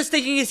 They're just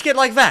taking his kid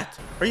like that.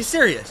 Are you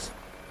serious?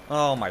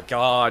 Oh my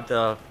god.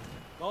 You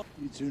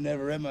two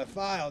never read my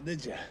file,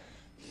 did you?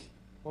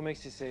 What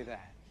makes you say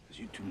that? Because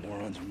you two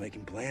morons were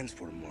making plans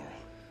for tomorrow.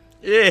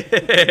 Yeah.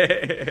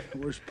 The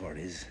worst part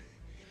is,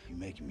 you're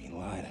making me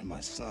lie to my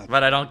son.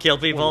 But I don't kill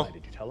people.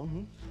 Did you tell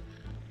him?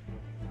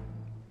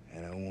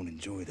 And I won't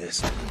enjoy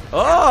this.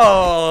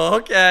 Oh,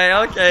 okay,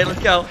 okay,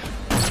 let's go.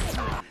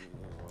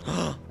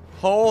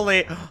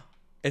 Holy.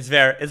 It's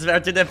there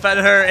to defend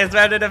her. It's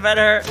there to defend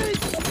her.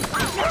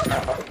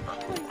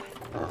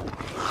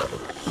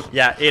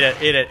 Yeah, eat it,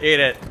 eat it, eat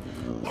it.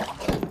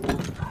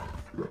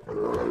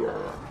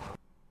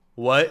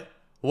 What?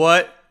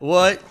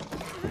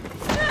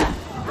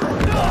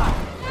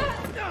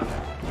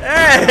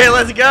 Hey,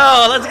 let's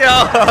go, let's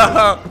go.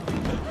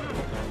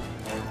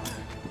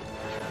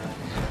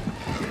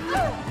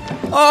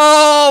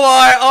 Oh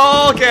my,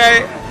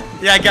 okay.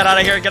 Yeah, get out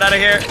of here, get out of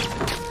here.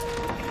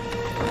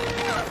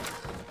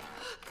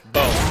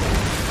 Boom.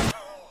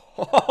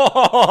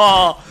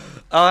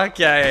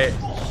 Okay.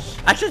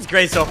 Actually, it's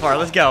great so far.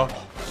 Let's go.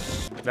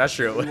 That's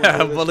true.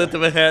 Bullet to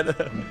the head.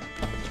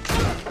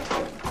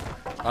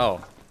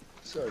 Oh.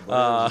 Sorry,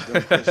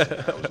 that was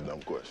a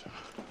dumb question.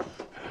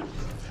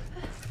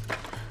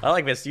 I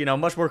like this, you know,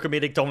 much more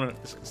comedic tone,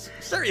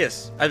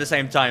 serious at the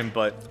same time,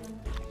 but.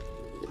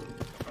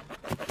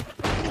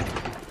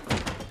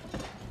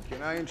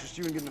 Can I interest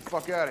you in getting the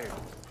fuck out of here?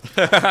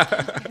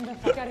 Getting the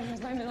fuck out of here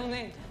is my middle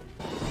name.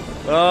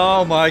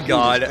 Oh my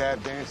god.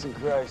 God dancing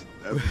Christ.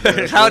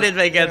 How did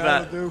they get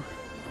that?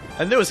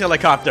 A news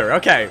helicopter,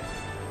 okay.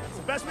 It's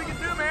the best we can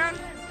do, man.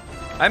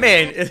 I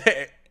mean,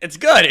 it's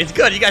good, it's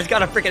good. You guys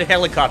got a freaking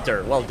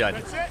helicopter. Well done.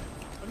 That's it.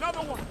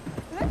 Another one.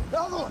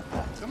 Another one.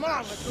 Come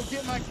on, let's go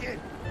get my kid.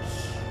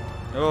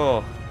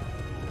 Oh.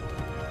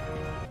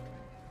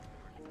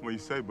 What do you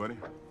say, buddy?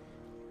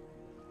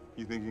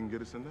 You think you can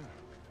get us in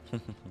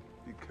there?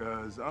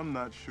 Because I'm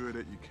not sure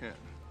that you can.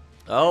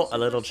 Oh, a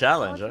little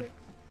challenge, huh?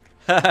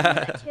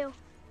 That too.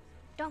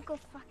 Don't go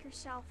fuck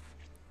yourself.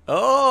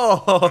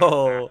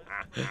 Oh.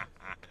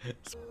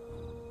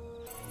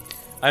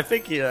 I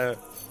think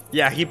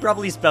yeah, he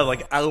probably spent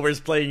like hours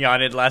playing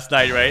on it last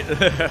night, right?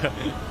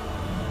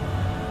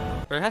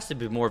 There has to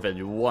be more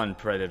than one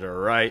predator,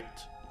 right?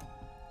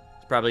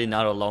 He's probably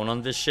not alone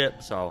on this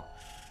ship, so.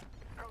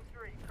 Code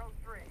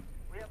 3.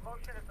 We have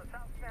motion at the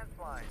south fence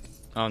line.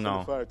 Oh no.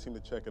 Send the fire team to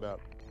check it out.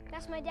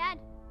 That's my dad.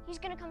 He's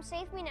gonna come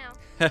save me now.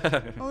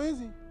 Oh, is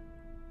he?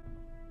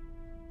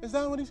 Is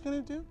that what he's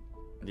gonna do?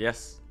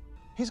 Yes.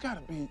 He's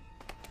gotta be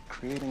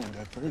creating a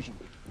diversion.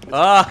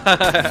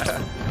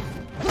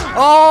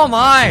 Oh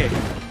my!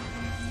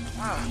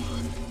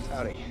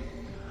 Howdy.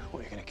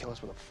 What, you're gonna kill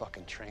us with a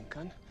fucking train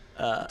gun?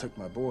 I took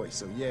my boy,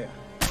 so yeah.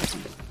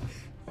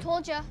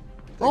 Told ya.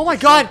 Oh my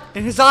god!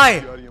 In his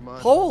eye!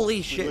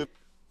 Holy shit!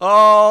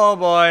 Oh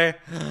boy!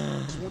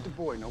 Just want the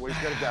boy. Nobody's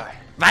gotta die.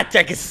 That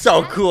tech is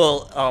so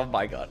cool! Oh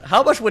my god.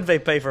 How much would they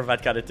pay for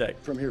that kind of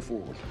tech? From here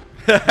forward.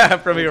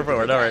 From here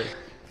forward, alright.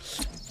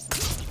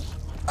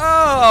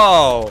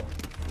 Oh!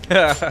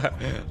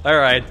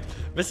 Alright.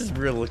 This is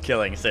brutal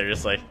killing,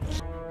 seriously.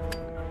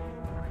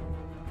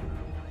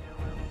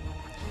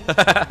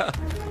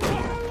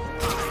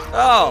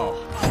 Oh!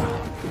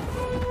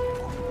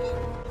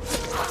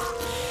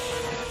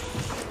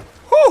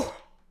 Whew!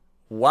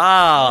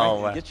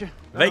 Wow! Right, get you?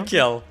 They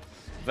kill.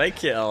 They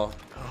kill.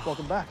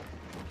 Welcome back.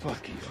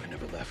 Fuck you, I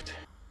never left.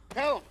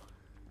 Help!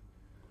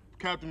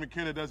 Captain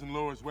McKenna doesn't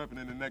lower his weapon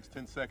in the next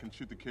 10 seconds,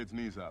 shoot the kid's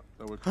knees out.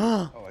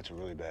 Oh, that's a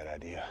really bad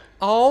idea.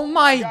 Oh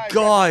my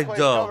god!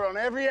 Covered on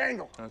every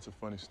angle. That's a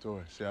funny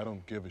story. See, I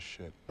don't give a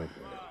shit.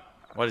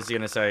 What is he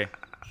gonna say?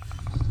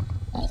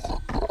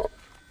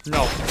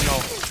 No.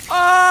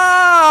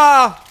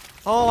 Ah!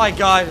 Oh my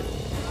god.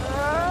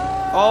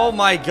 Oh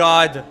my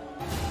god.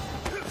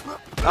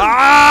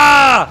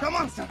 Ah! Come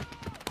on, son.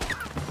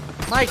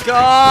 My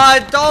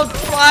god, don't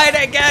fight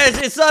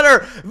against each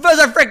other. There's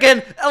a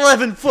freaking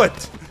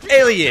 11-foot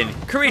alien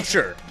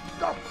creature.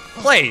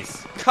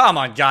 Please, come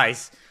on,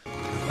 guys.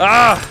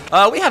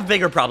 We have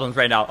bigger problems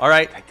right now,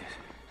 alright?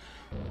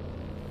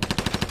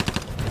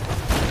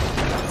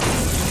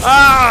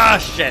 Ah,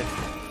 shit.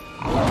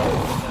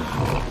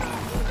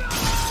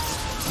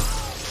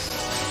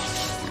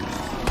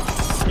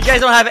 You guys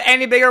don't have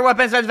any bigger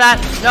weapons than that?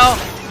 No?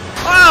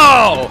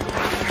 Oh!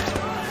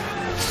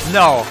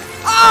 No.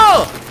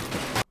 Oh!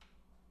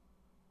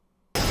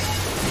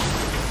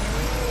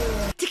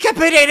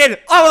 Decapitated!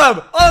 All of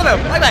them!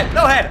 Like that,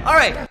 no head,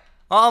 alright.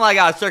 Oh my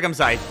god,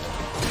 circumcised.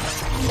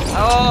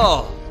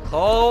 Oh,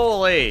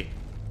 holy.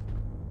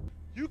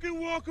 You can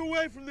walk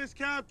away from this,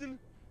 Captain.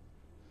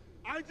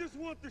 I just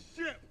want the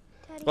ship.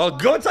 Well,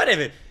 go inside of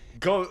it.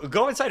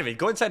 Go inside of it.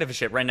 Go inside of the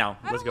ship right now.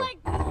 Let's go.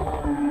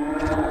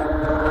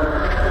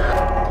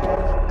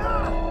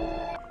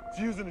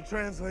 using a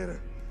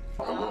translator.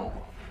 Hello.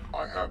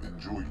 I have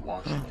enjoyed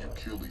watching you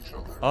kill each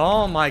other.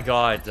 Oh my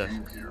god. I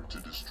came here to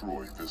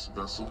destroy this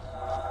vessel.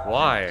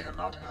 Why? You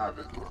cannot have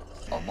it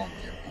among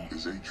you who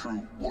is a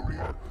true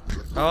warrior.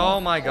 Oh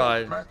my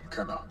god.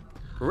 McKenna.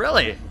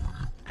 Really?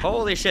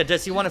 Holy shit,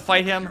 does he want to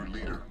fight him? Your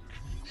leader.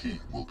 He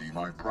will be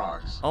my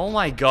prize. Oh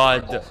my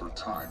god. I offer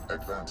time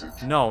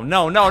advantage. No.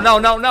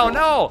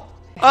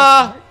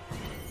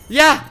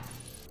 Yeah.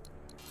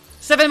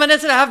 7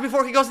 minutes and a half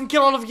before he goes and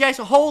kill all of you guys.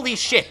 Holy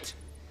shit.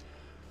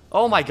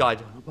 Oh my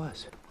god.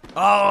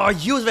 Oh,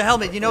 use the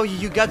helmet. You know,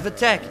 you got the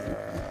tech.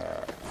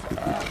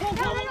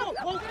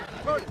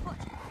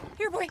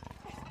 Here, boy.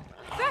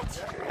 Fetch.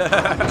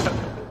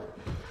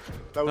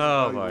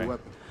 Oh boy.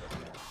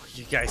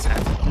 You guys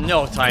have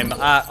no time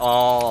at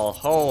all.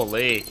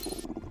 Holy.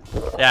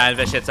 Yeah, and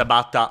this shit's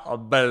about to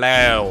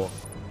blow.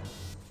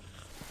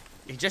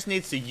 He just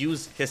needs to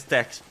use his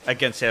tech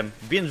against him.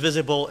 Be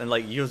invisible and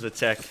like use the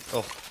tech.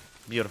 Oh,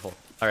 beautiful.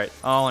 Alright.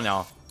 Oh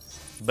no.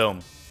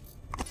 Boom.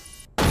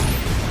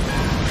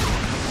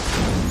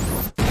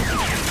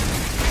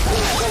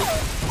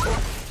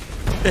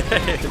 Give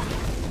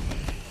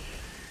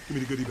me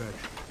the goodie bag.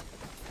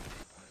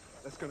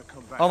 That's gonna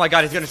come back. Oh my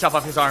god, he's gonna chop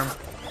off his arm.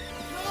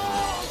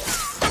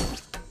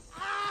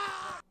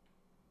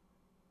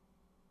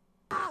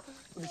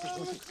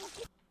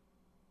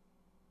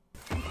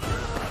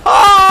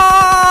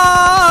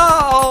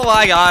 Oh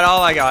my god,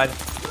 oh my god.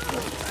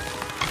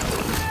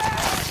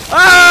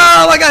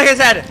 Oh my god, his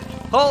head!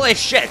 Holy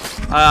shit!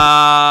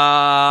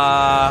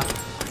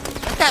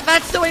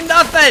 That's doing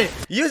nothing!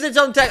 Use its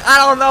own tech, I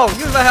don't know.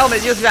 Use the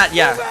helmet, use that,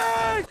 yeah.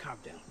 Calm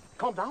down.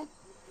 Calm down?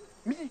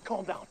 Me,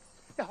 calm down.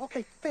 Yeah,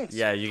 okay, thanks.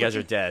 Yeah, you guys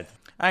are dead.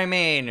 I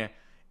mean,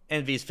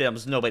 in these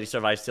films, nobody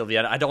survives till the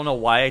end. I don't know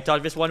why I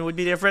thought this one would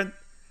be different.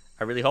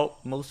 I really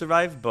hope Mo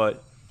survived,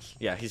 but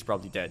yeah, he's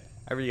probably dead.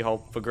 I really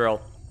hope for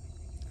girl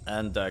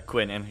and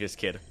Quinn and his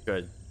kid.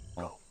 Good.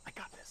 Bro, I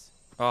got this.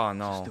 Oh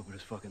no.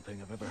 Stupidest fucking thing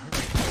I've ever heard.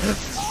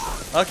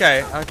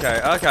 Okay.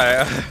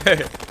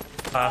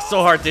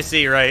 So hard to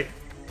see, right?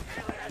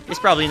 He's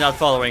probably not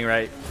following,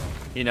 right?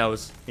 He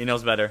knows. He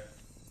knows better.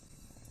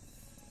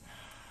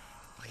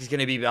 He's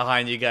gonna be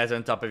behind you guys,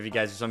 on top of you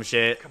guys or some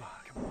shit. Come on.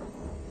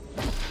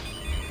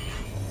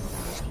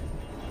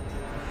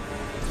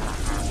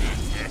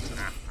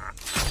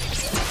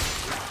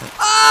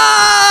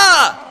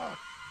 Ah!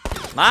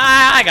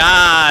 My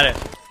god!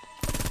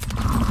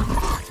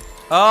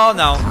 Oh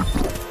no.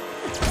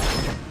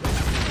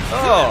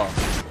 Oh.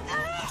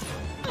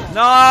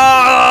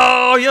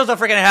 No! Use the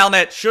freaking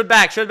helmet. Shoot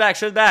back.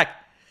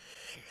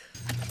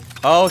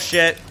 Oh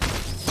shit.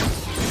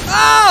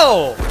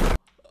 Oh!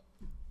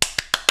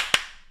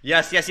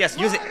 Yes. Use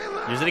it.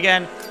 Use it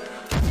again.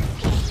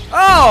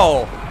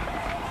 Oh!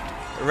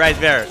 Right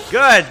there.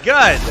 Good.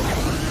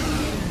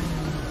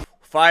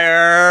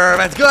 Fire.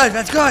 That's good.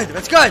 You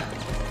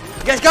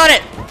guys got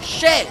it.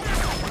 Shit.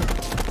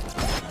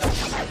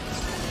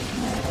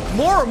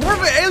 More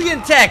of an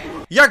alien tech.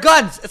 Your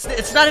guns.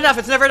 It's not enough.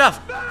 It's never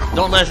enough.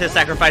 Don't let his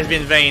sacrifice be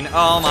in vain.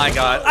 Oh my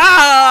god. Ah!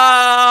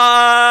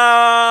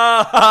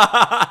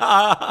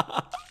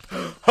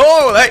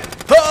 Holy.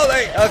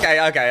 Okay.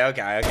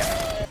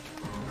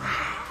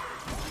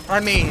 I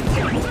mean,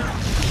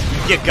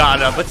 you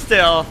gotta, but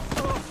still.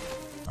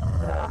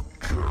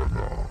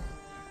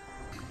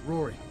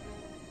 Rory.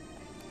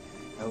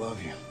 I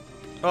love you.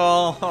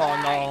 Oh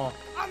no.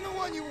 I'm the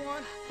one you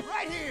want.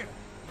 Right here.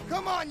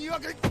 Come on, you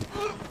ugly.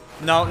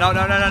 No.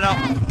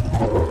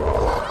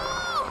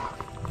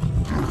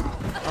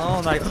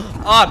 Oh my.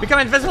 Oh, become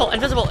invisible.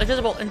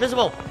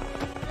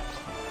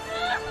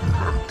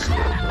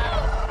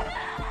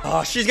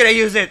 Oh, she's gonna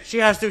use it. She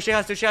has to.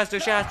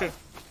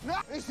 No,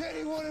 he said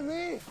he wanted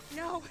me.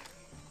 No,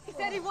 he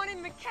said he wanted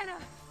McKenna.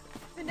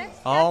 The next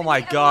step Oh in my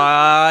the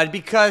god,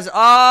 because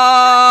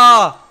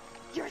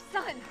your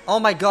son. Oh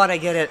my god, I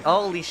get it.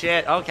 Holy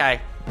shit.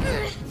 Okay.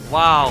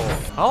 Wow.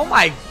 Oh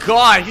my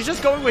god, he's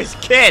just going with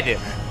his kid.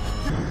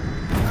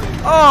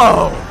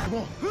 Oh.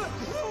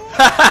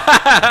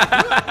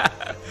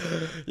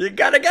 You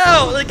gotta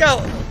go. Let's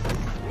go.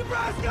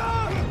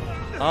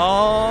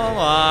 Oh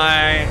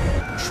my.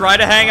 Try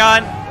to hang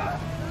on.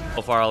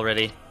 So far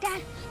already.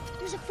 Dad,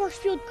 there's a force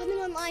field coming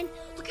online.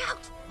 Look out.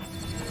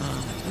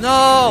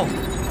 No.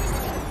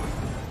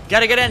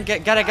 Gotta get in.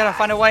 Gotta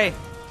find a way.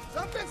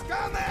 Something's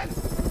coming.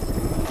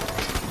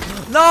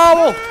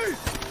 No.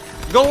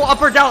 Go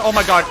up or down. Oh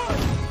my god.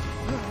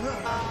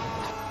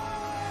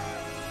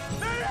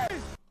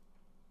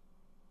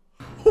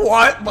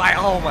 What?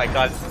 Oh my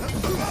god.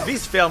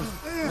 These films.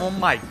 Oh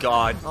my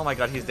god.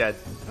 He's dead.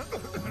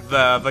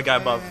 The guy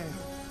above.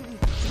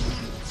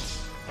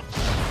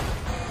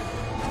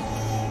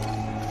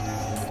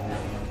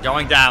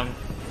 Going down.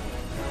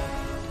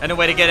 And a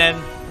way to get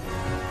in.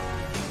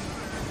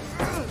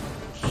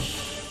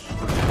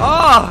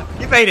 Oh,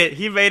 he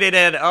made it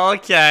in.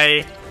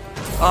 Okay.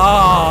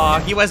 Oh,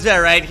 he was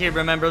there, right? He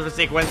remembers the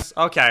sequence.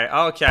 Okay.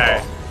 Oh.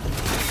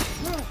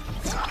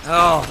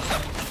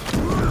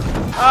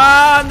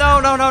 Ah,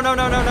 no, no, no, no,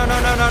 no, no, no, no,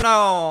 no, no,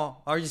 no.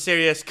 Are you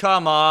serious?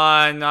 Come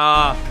on.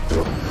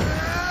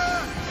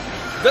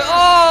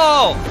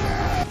 Oh!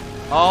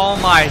 Oh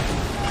my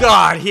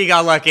God, he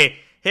got lucky.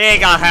 He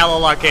got hella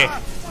lucky.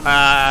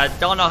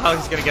 Don't know how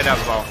he's gonna get out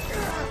though.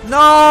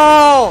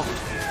 No!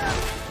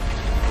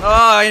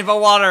 Oh, in the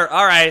water.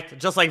 All right,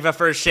 just like the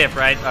first ship,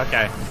 right?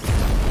 Okay.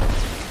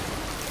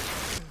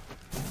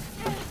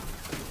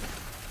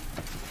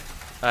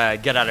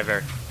 Get out of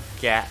here.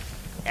 Get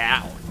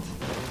out.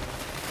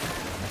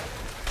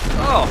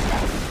 Oh.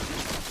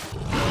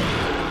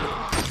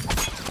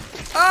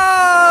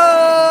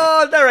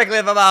 Oh, directly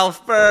in the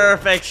mouth.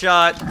 Perfect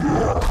shot.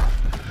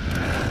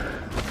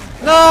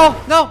 No,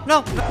 no,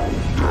 no, no.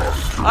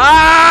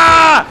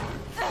 Ah!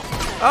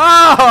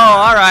 Oh,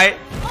 all right.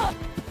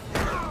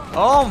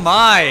 Oh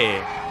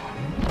my.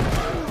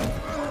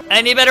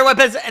 Any better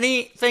weapons?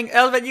 Anything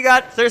else that you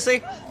got?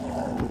 Seriously?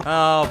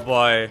 Oh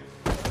boy.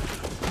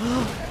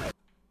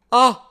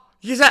 Oh,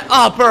 you said.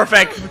 Oh,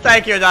 perfect.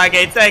 Thank you,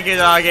 doggy. Thank you,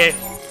 doggy.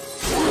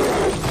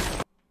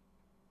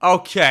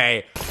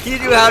 Okay. He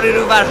knew how to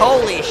do that.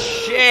 Holy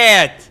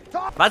shit.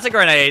 That's a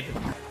grenade.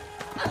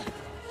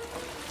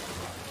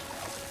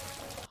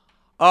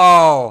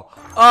 Oh.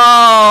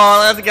 Oh,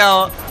 let's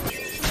go.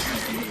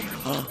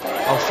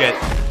 Oh, shit.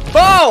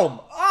 Boom.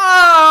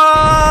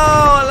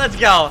 Oh, let's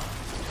go.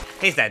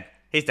 He's dead.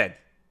 He's dead.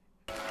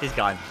 He's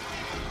gone.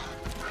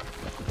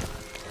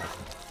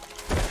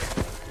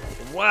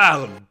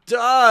 Well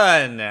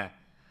done.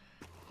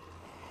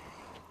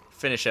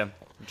 Finish him.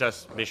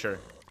 Just be sure.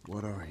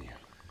 What are you?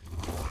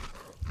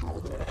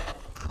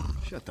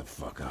 Shut the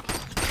fuck up.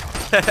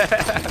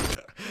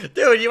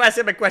 Dude, you asked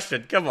him a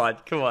question. Come on,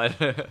 come on.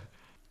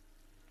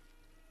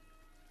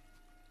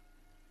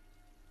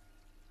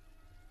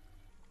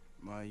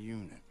 My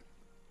unit.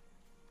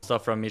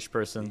 Stuff from each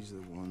person. These are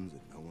the ones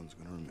that no one's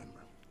gonna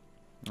remember.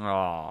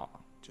 Aww.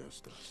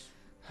 Just us.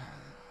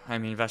 I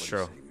mean, that's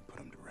true. We put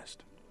them to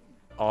rest.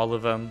 All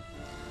of them.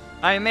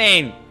 I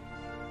mean,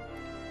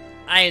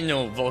 I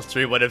know those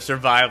three would have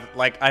survived.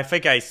 Like, I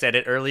think I said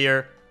it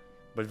earlier,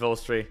 but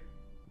those three.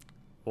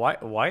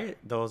 Why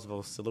those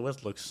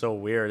silhouettes look so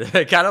weird?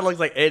 It kind of looks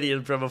like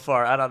aliens from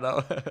afar. I don't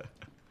know.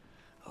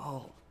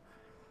 Oh.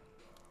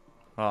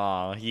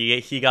 Oh,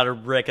 he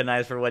got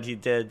recognized for what he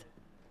did.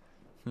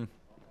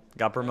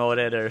 Got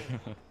promoted or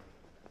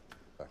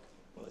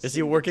is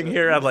he working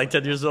here? I'm like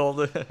 10 years old.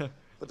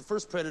 But the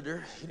first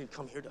predator, he didn't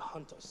come here to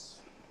hunt us.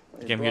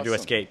 He came here to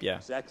escape, yeah.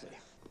 Exactly.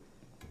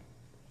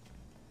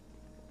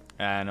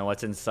 And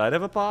what's inside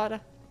of a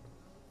pod?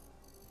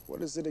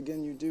 What is it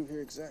again you do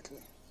here exactly?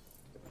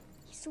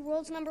 He's the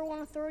world's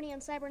 #1 authority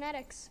on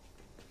cybernetics.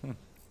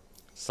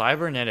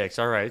 Cybernetics,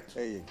 alright.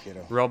 Hey, you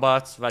kiddo.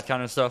 Robots, that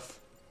kind of stuff.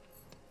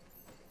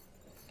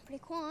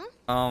 Pretty cool, huh?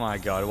 Oh my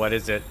god, what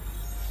is it?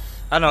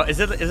 I don't know, is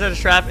it a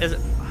trap? Is it...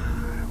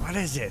 What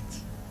is it?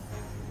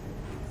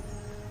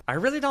 I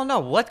really don't know.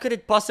 What could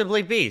it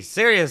possibly be?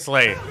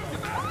 Seriously.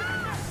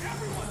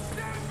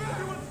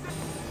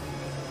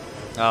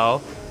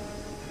 Oh.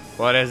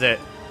 What is it?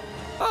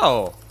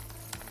 Oh.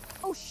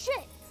 Oh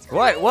shit!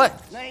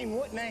 What? Name?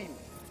 What name?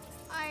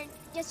 I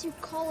guess you'd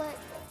call it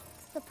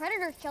the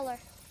Predator Killer.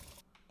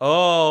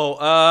 Oh,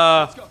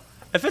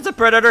 if it's a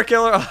Predator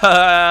Killer,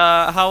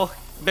 how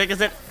big is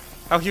it?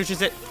 How huge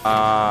is it?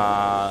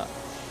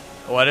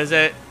 What is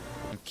it?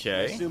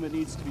 Okay. I assume it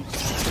needs to be.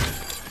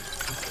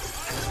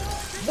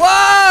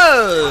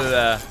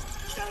 Whoa!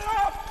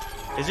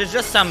 Is it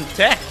just some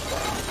tech?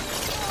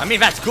 I mean,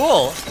 that's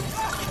cool.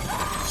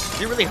 Is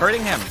he really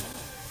hurting him?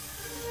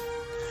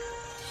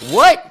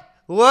 What?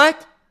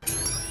 What?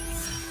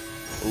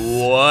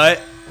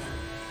 What?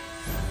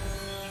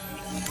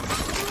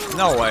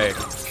 No way.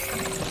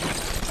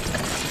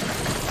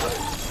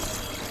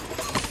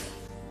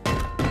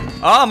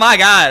 Oh my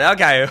god,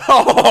 okay.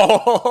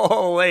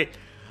 Oh, wait.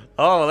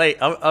 Oh, wait.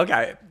 Oh,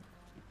 okay.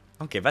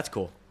 Okay, that's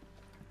cool.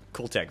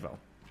 Cool tech, though.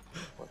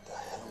 What the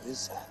hell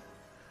is that?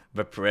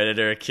 The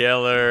Predator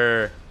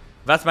Killer.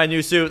 That's my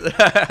new suit.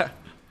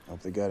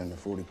 Hope they got into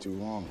 42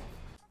 long.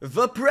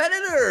 The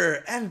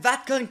Predator! And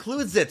that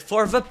concludes it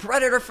for the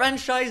Predator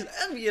franchise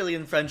and the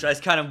Alien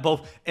franchise. Kind of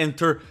both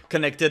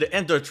interconnected,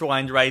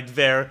 intertwined right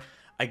there.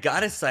 I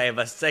gotta say,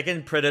 the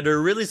second Predator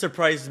really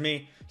surprised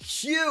me.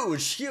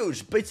 Huge,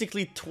 huge.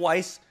 Basically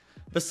twice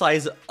the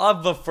size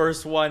of the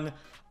first one.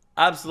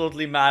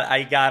 Absolutely mad,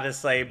 I gotta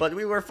say. But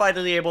we were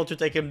finally able to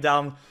take him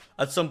down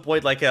at some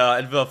point, like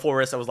in the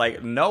forest. I was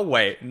like, no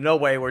way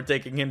we're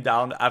taking him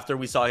down after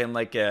we saw him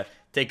like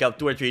take out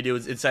 2 or 3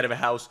 dudes inside of a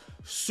house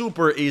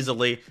super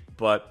easily.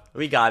 But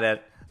we got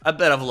it. A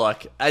bit of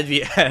luck at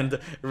the end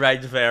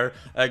right there.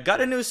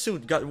 Got a new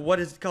suit. Got, what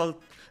is it called?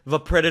 The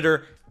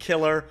Predator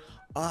Killer.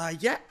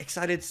 Yeah,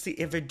 excited to see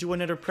if they do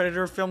another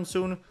Predator film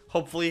soon.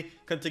 Hopefully,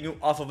 continue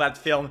off of that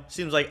film.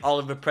 Seems like all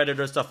of the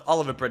Predator stuff, all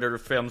of the Predator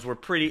films were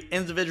pretty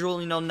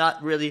individual, you know,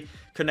 not really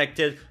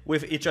connected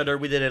with each other.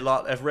 We did a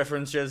lot of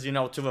references, you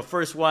know, to the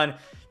first one.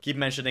 Keep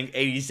mentioning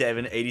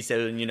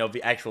 87, you know,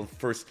 the actual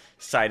first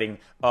sighting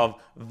of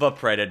the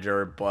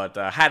Predator. But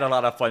had a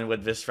lot of fun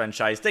with this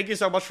franchise. Thank you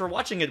so much for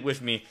watching it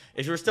with me.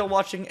 If you're still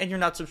watching and you're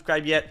not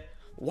subscribed yet,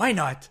 why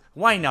not?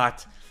 Why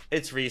not?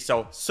 It's free,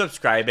 so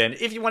subscribe. And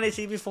if you want to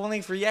see the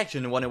full-length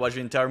reaction and want to watch the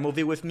entire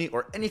movie with me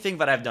or anything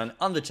that I've done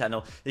on the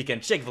channel, you can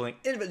check the link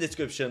in the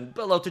description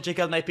below to check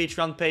out my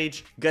Patreon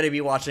page. Gonna be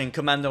watching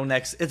Commando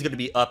next. It's gonna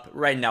be up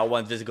right now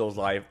once this goes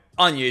live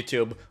on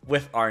YouTube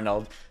with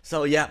Arnold.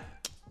 So yeah,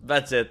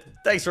 that's it.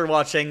 Thanks for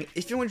watching.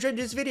 If you enjoyed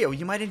this video,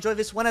 you might enjoy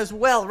this one as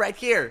well right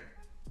here.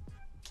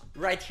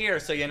 Right here,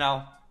 so you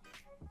know,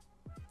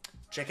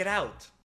 check it out.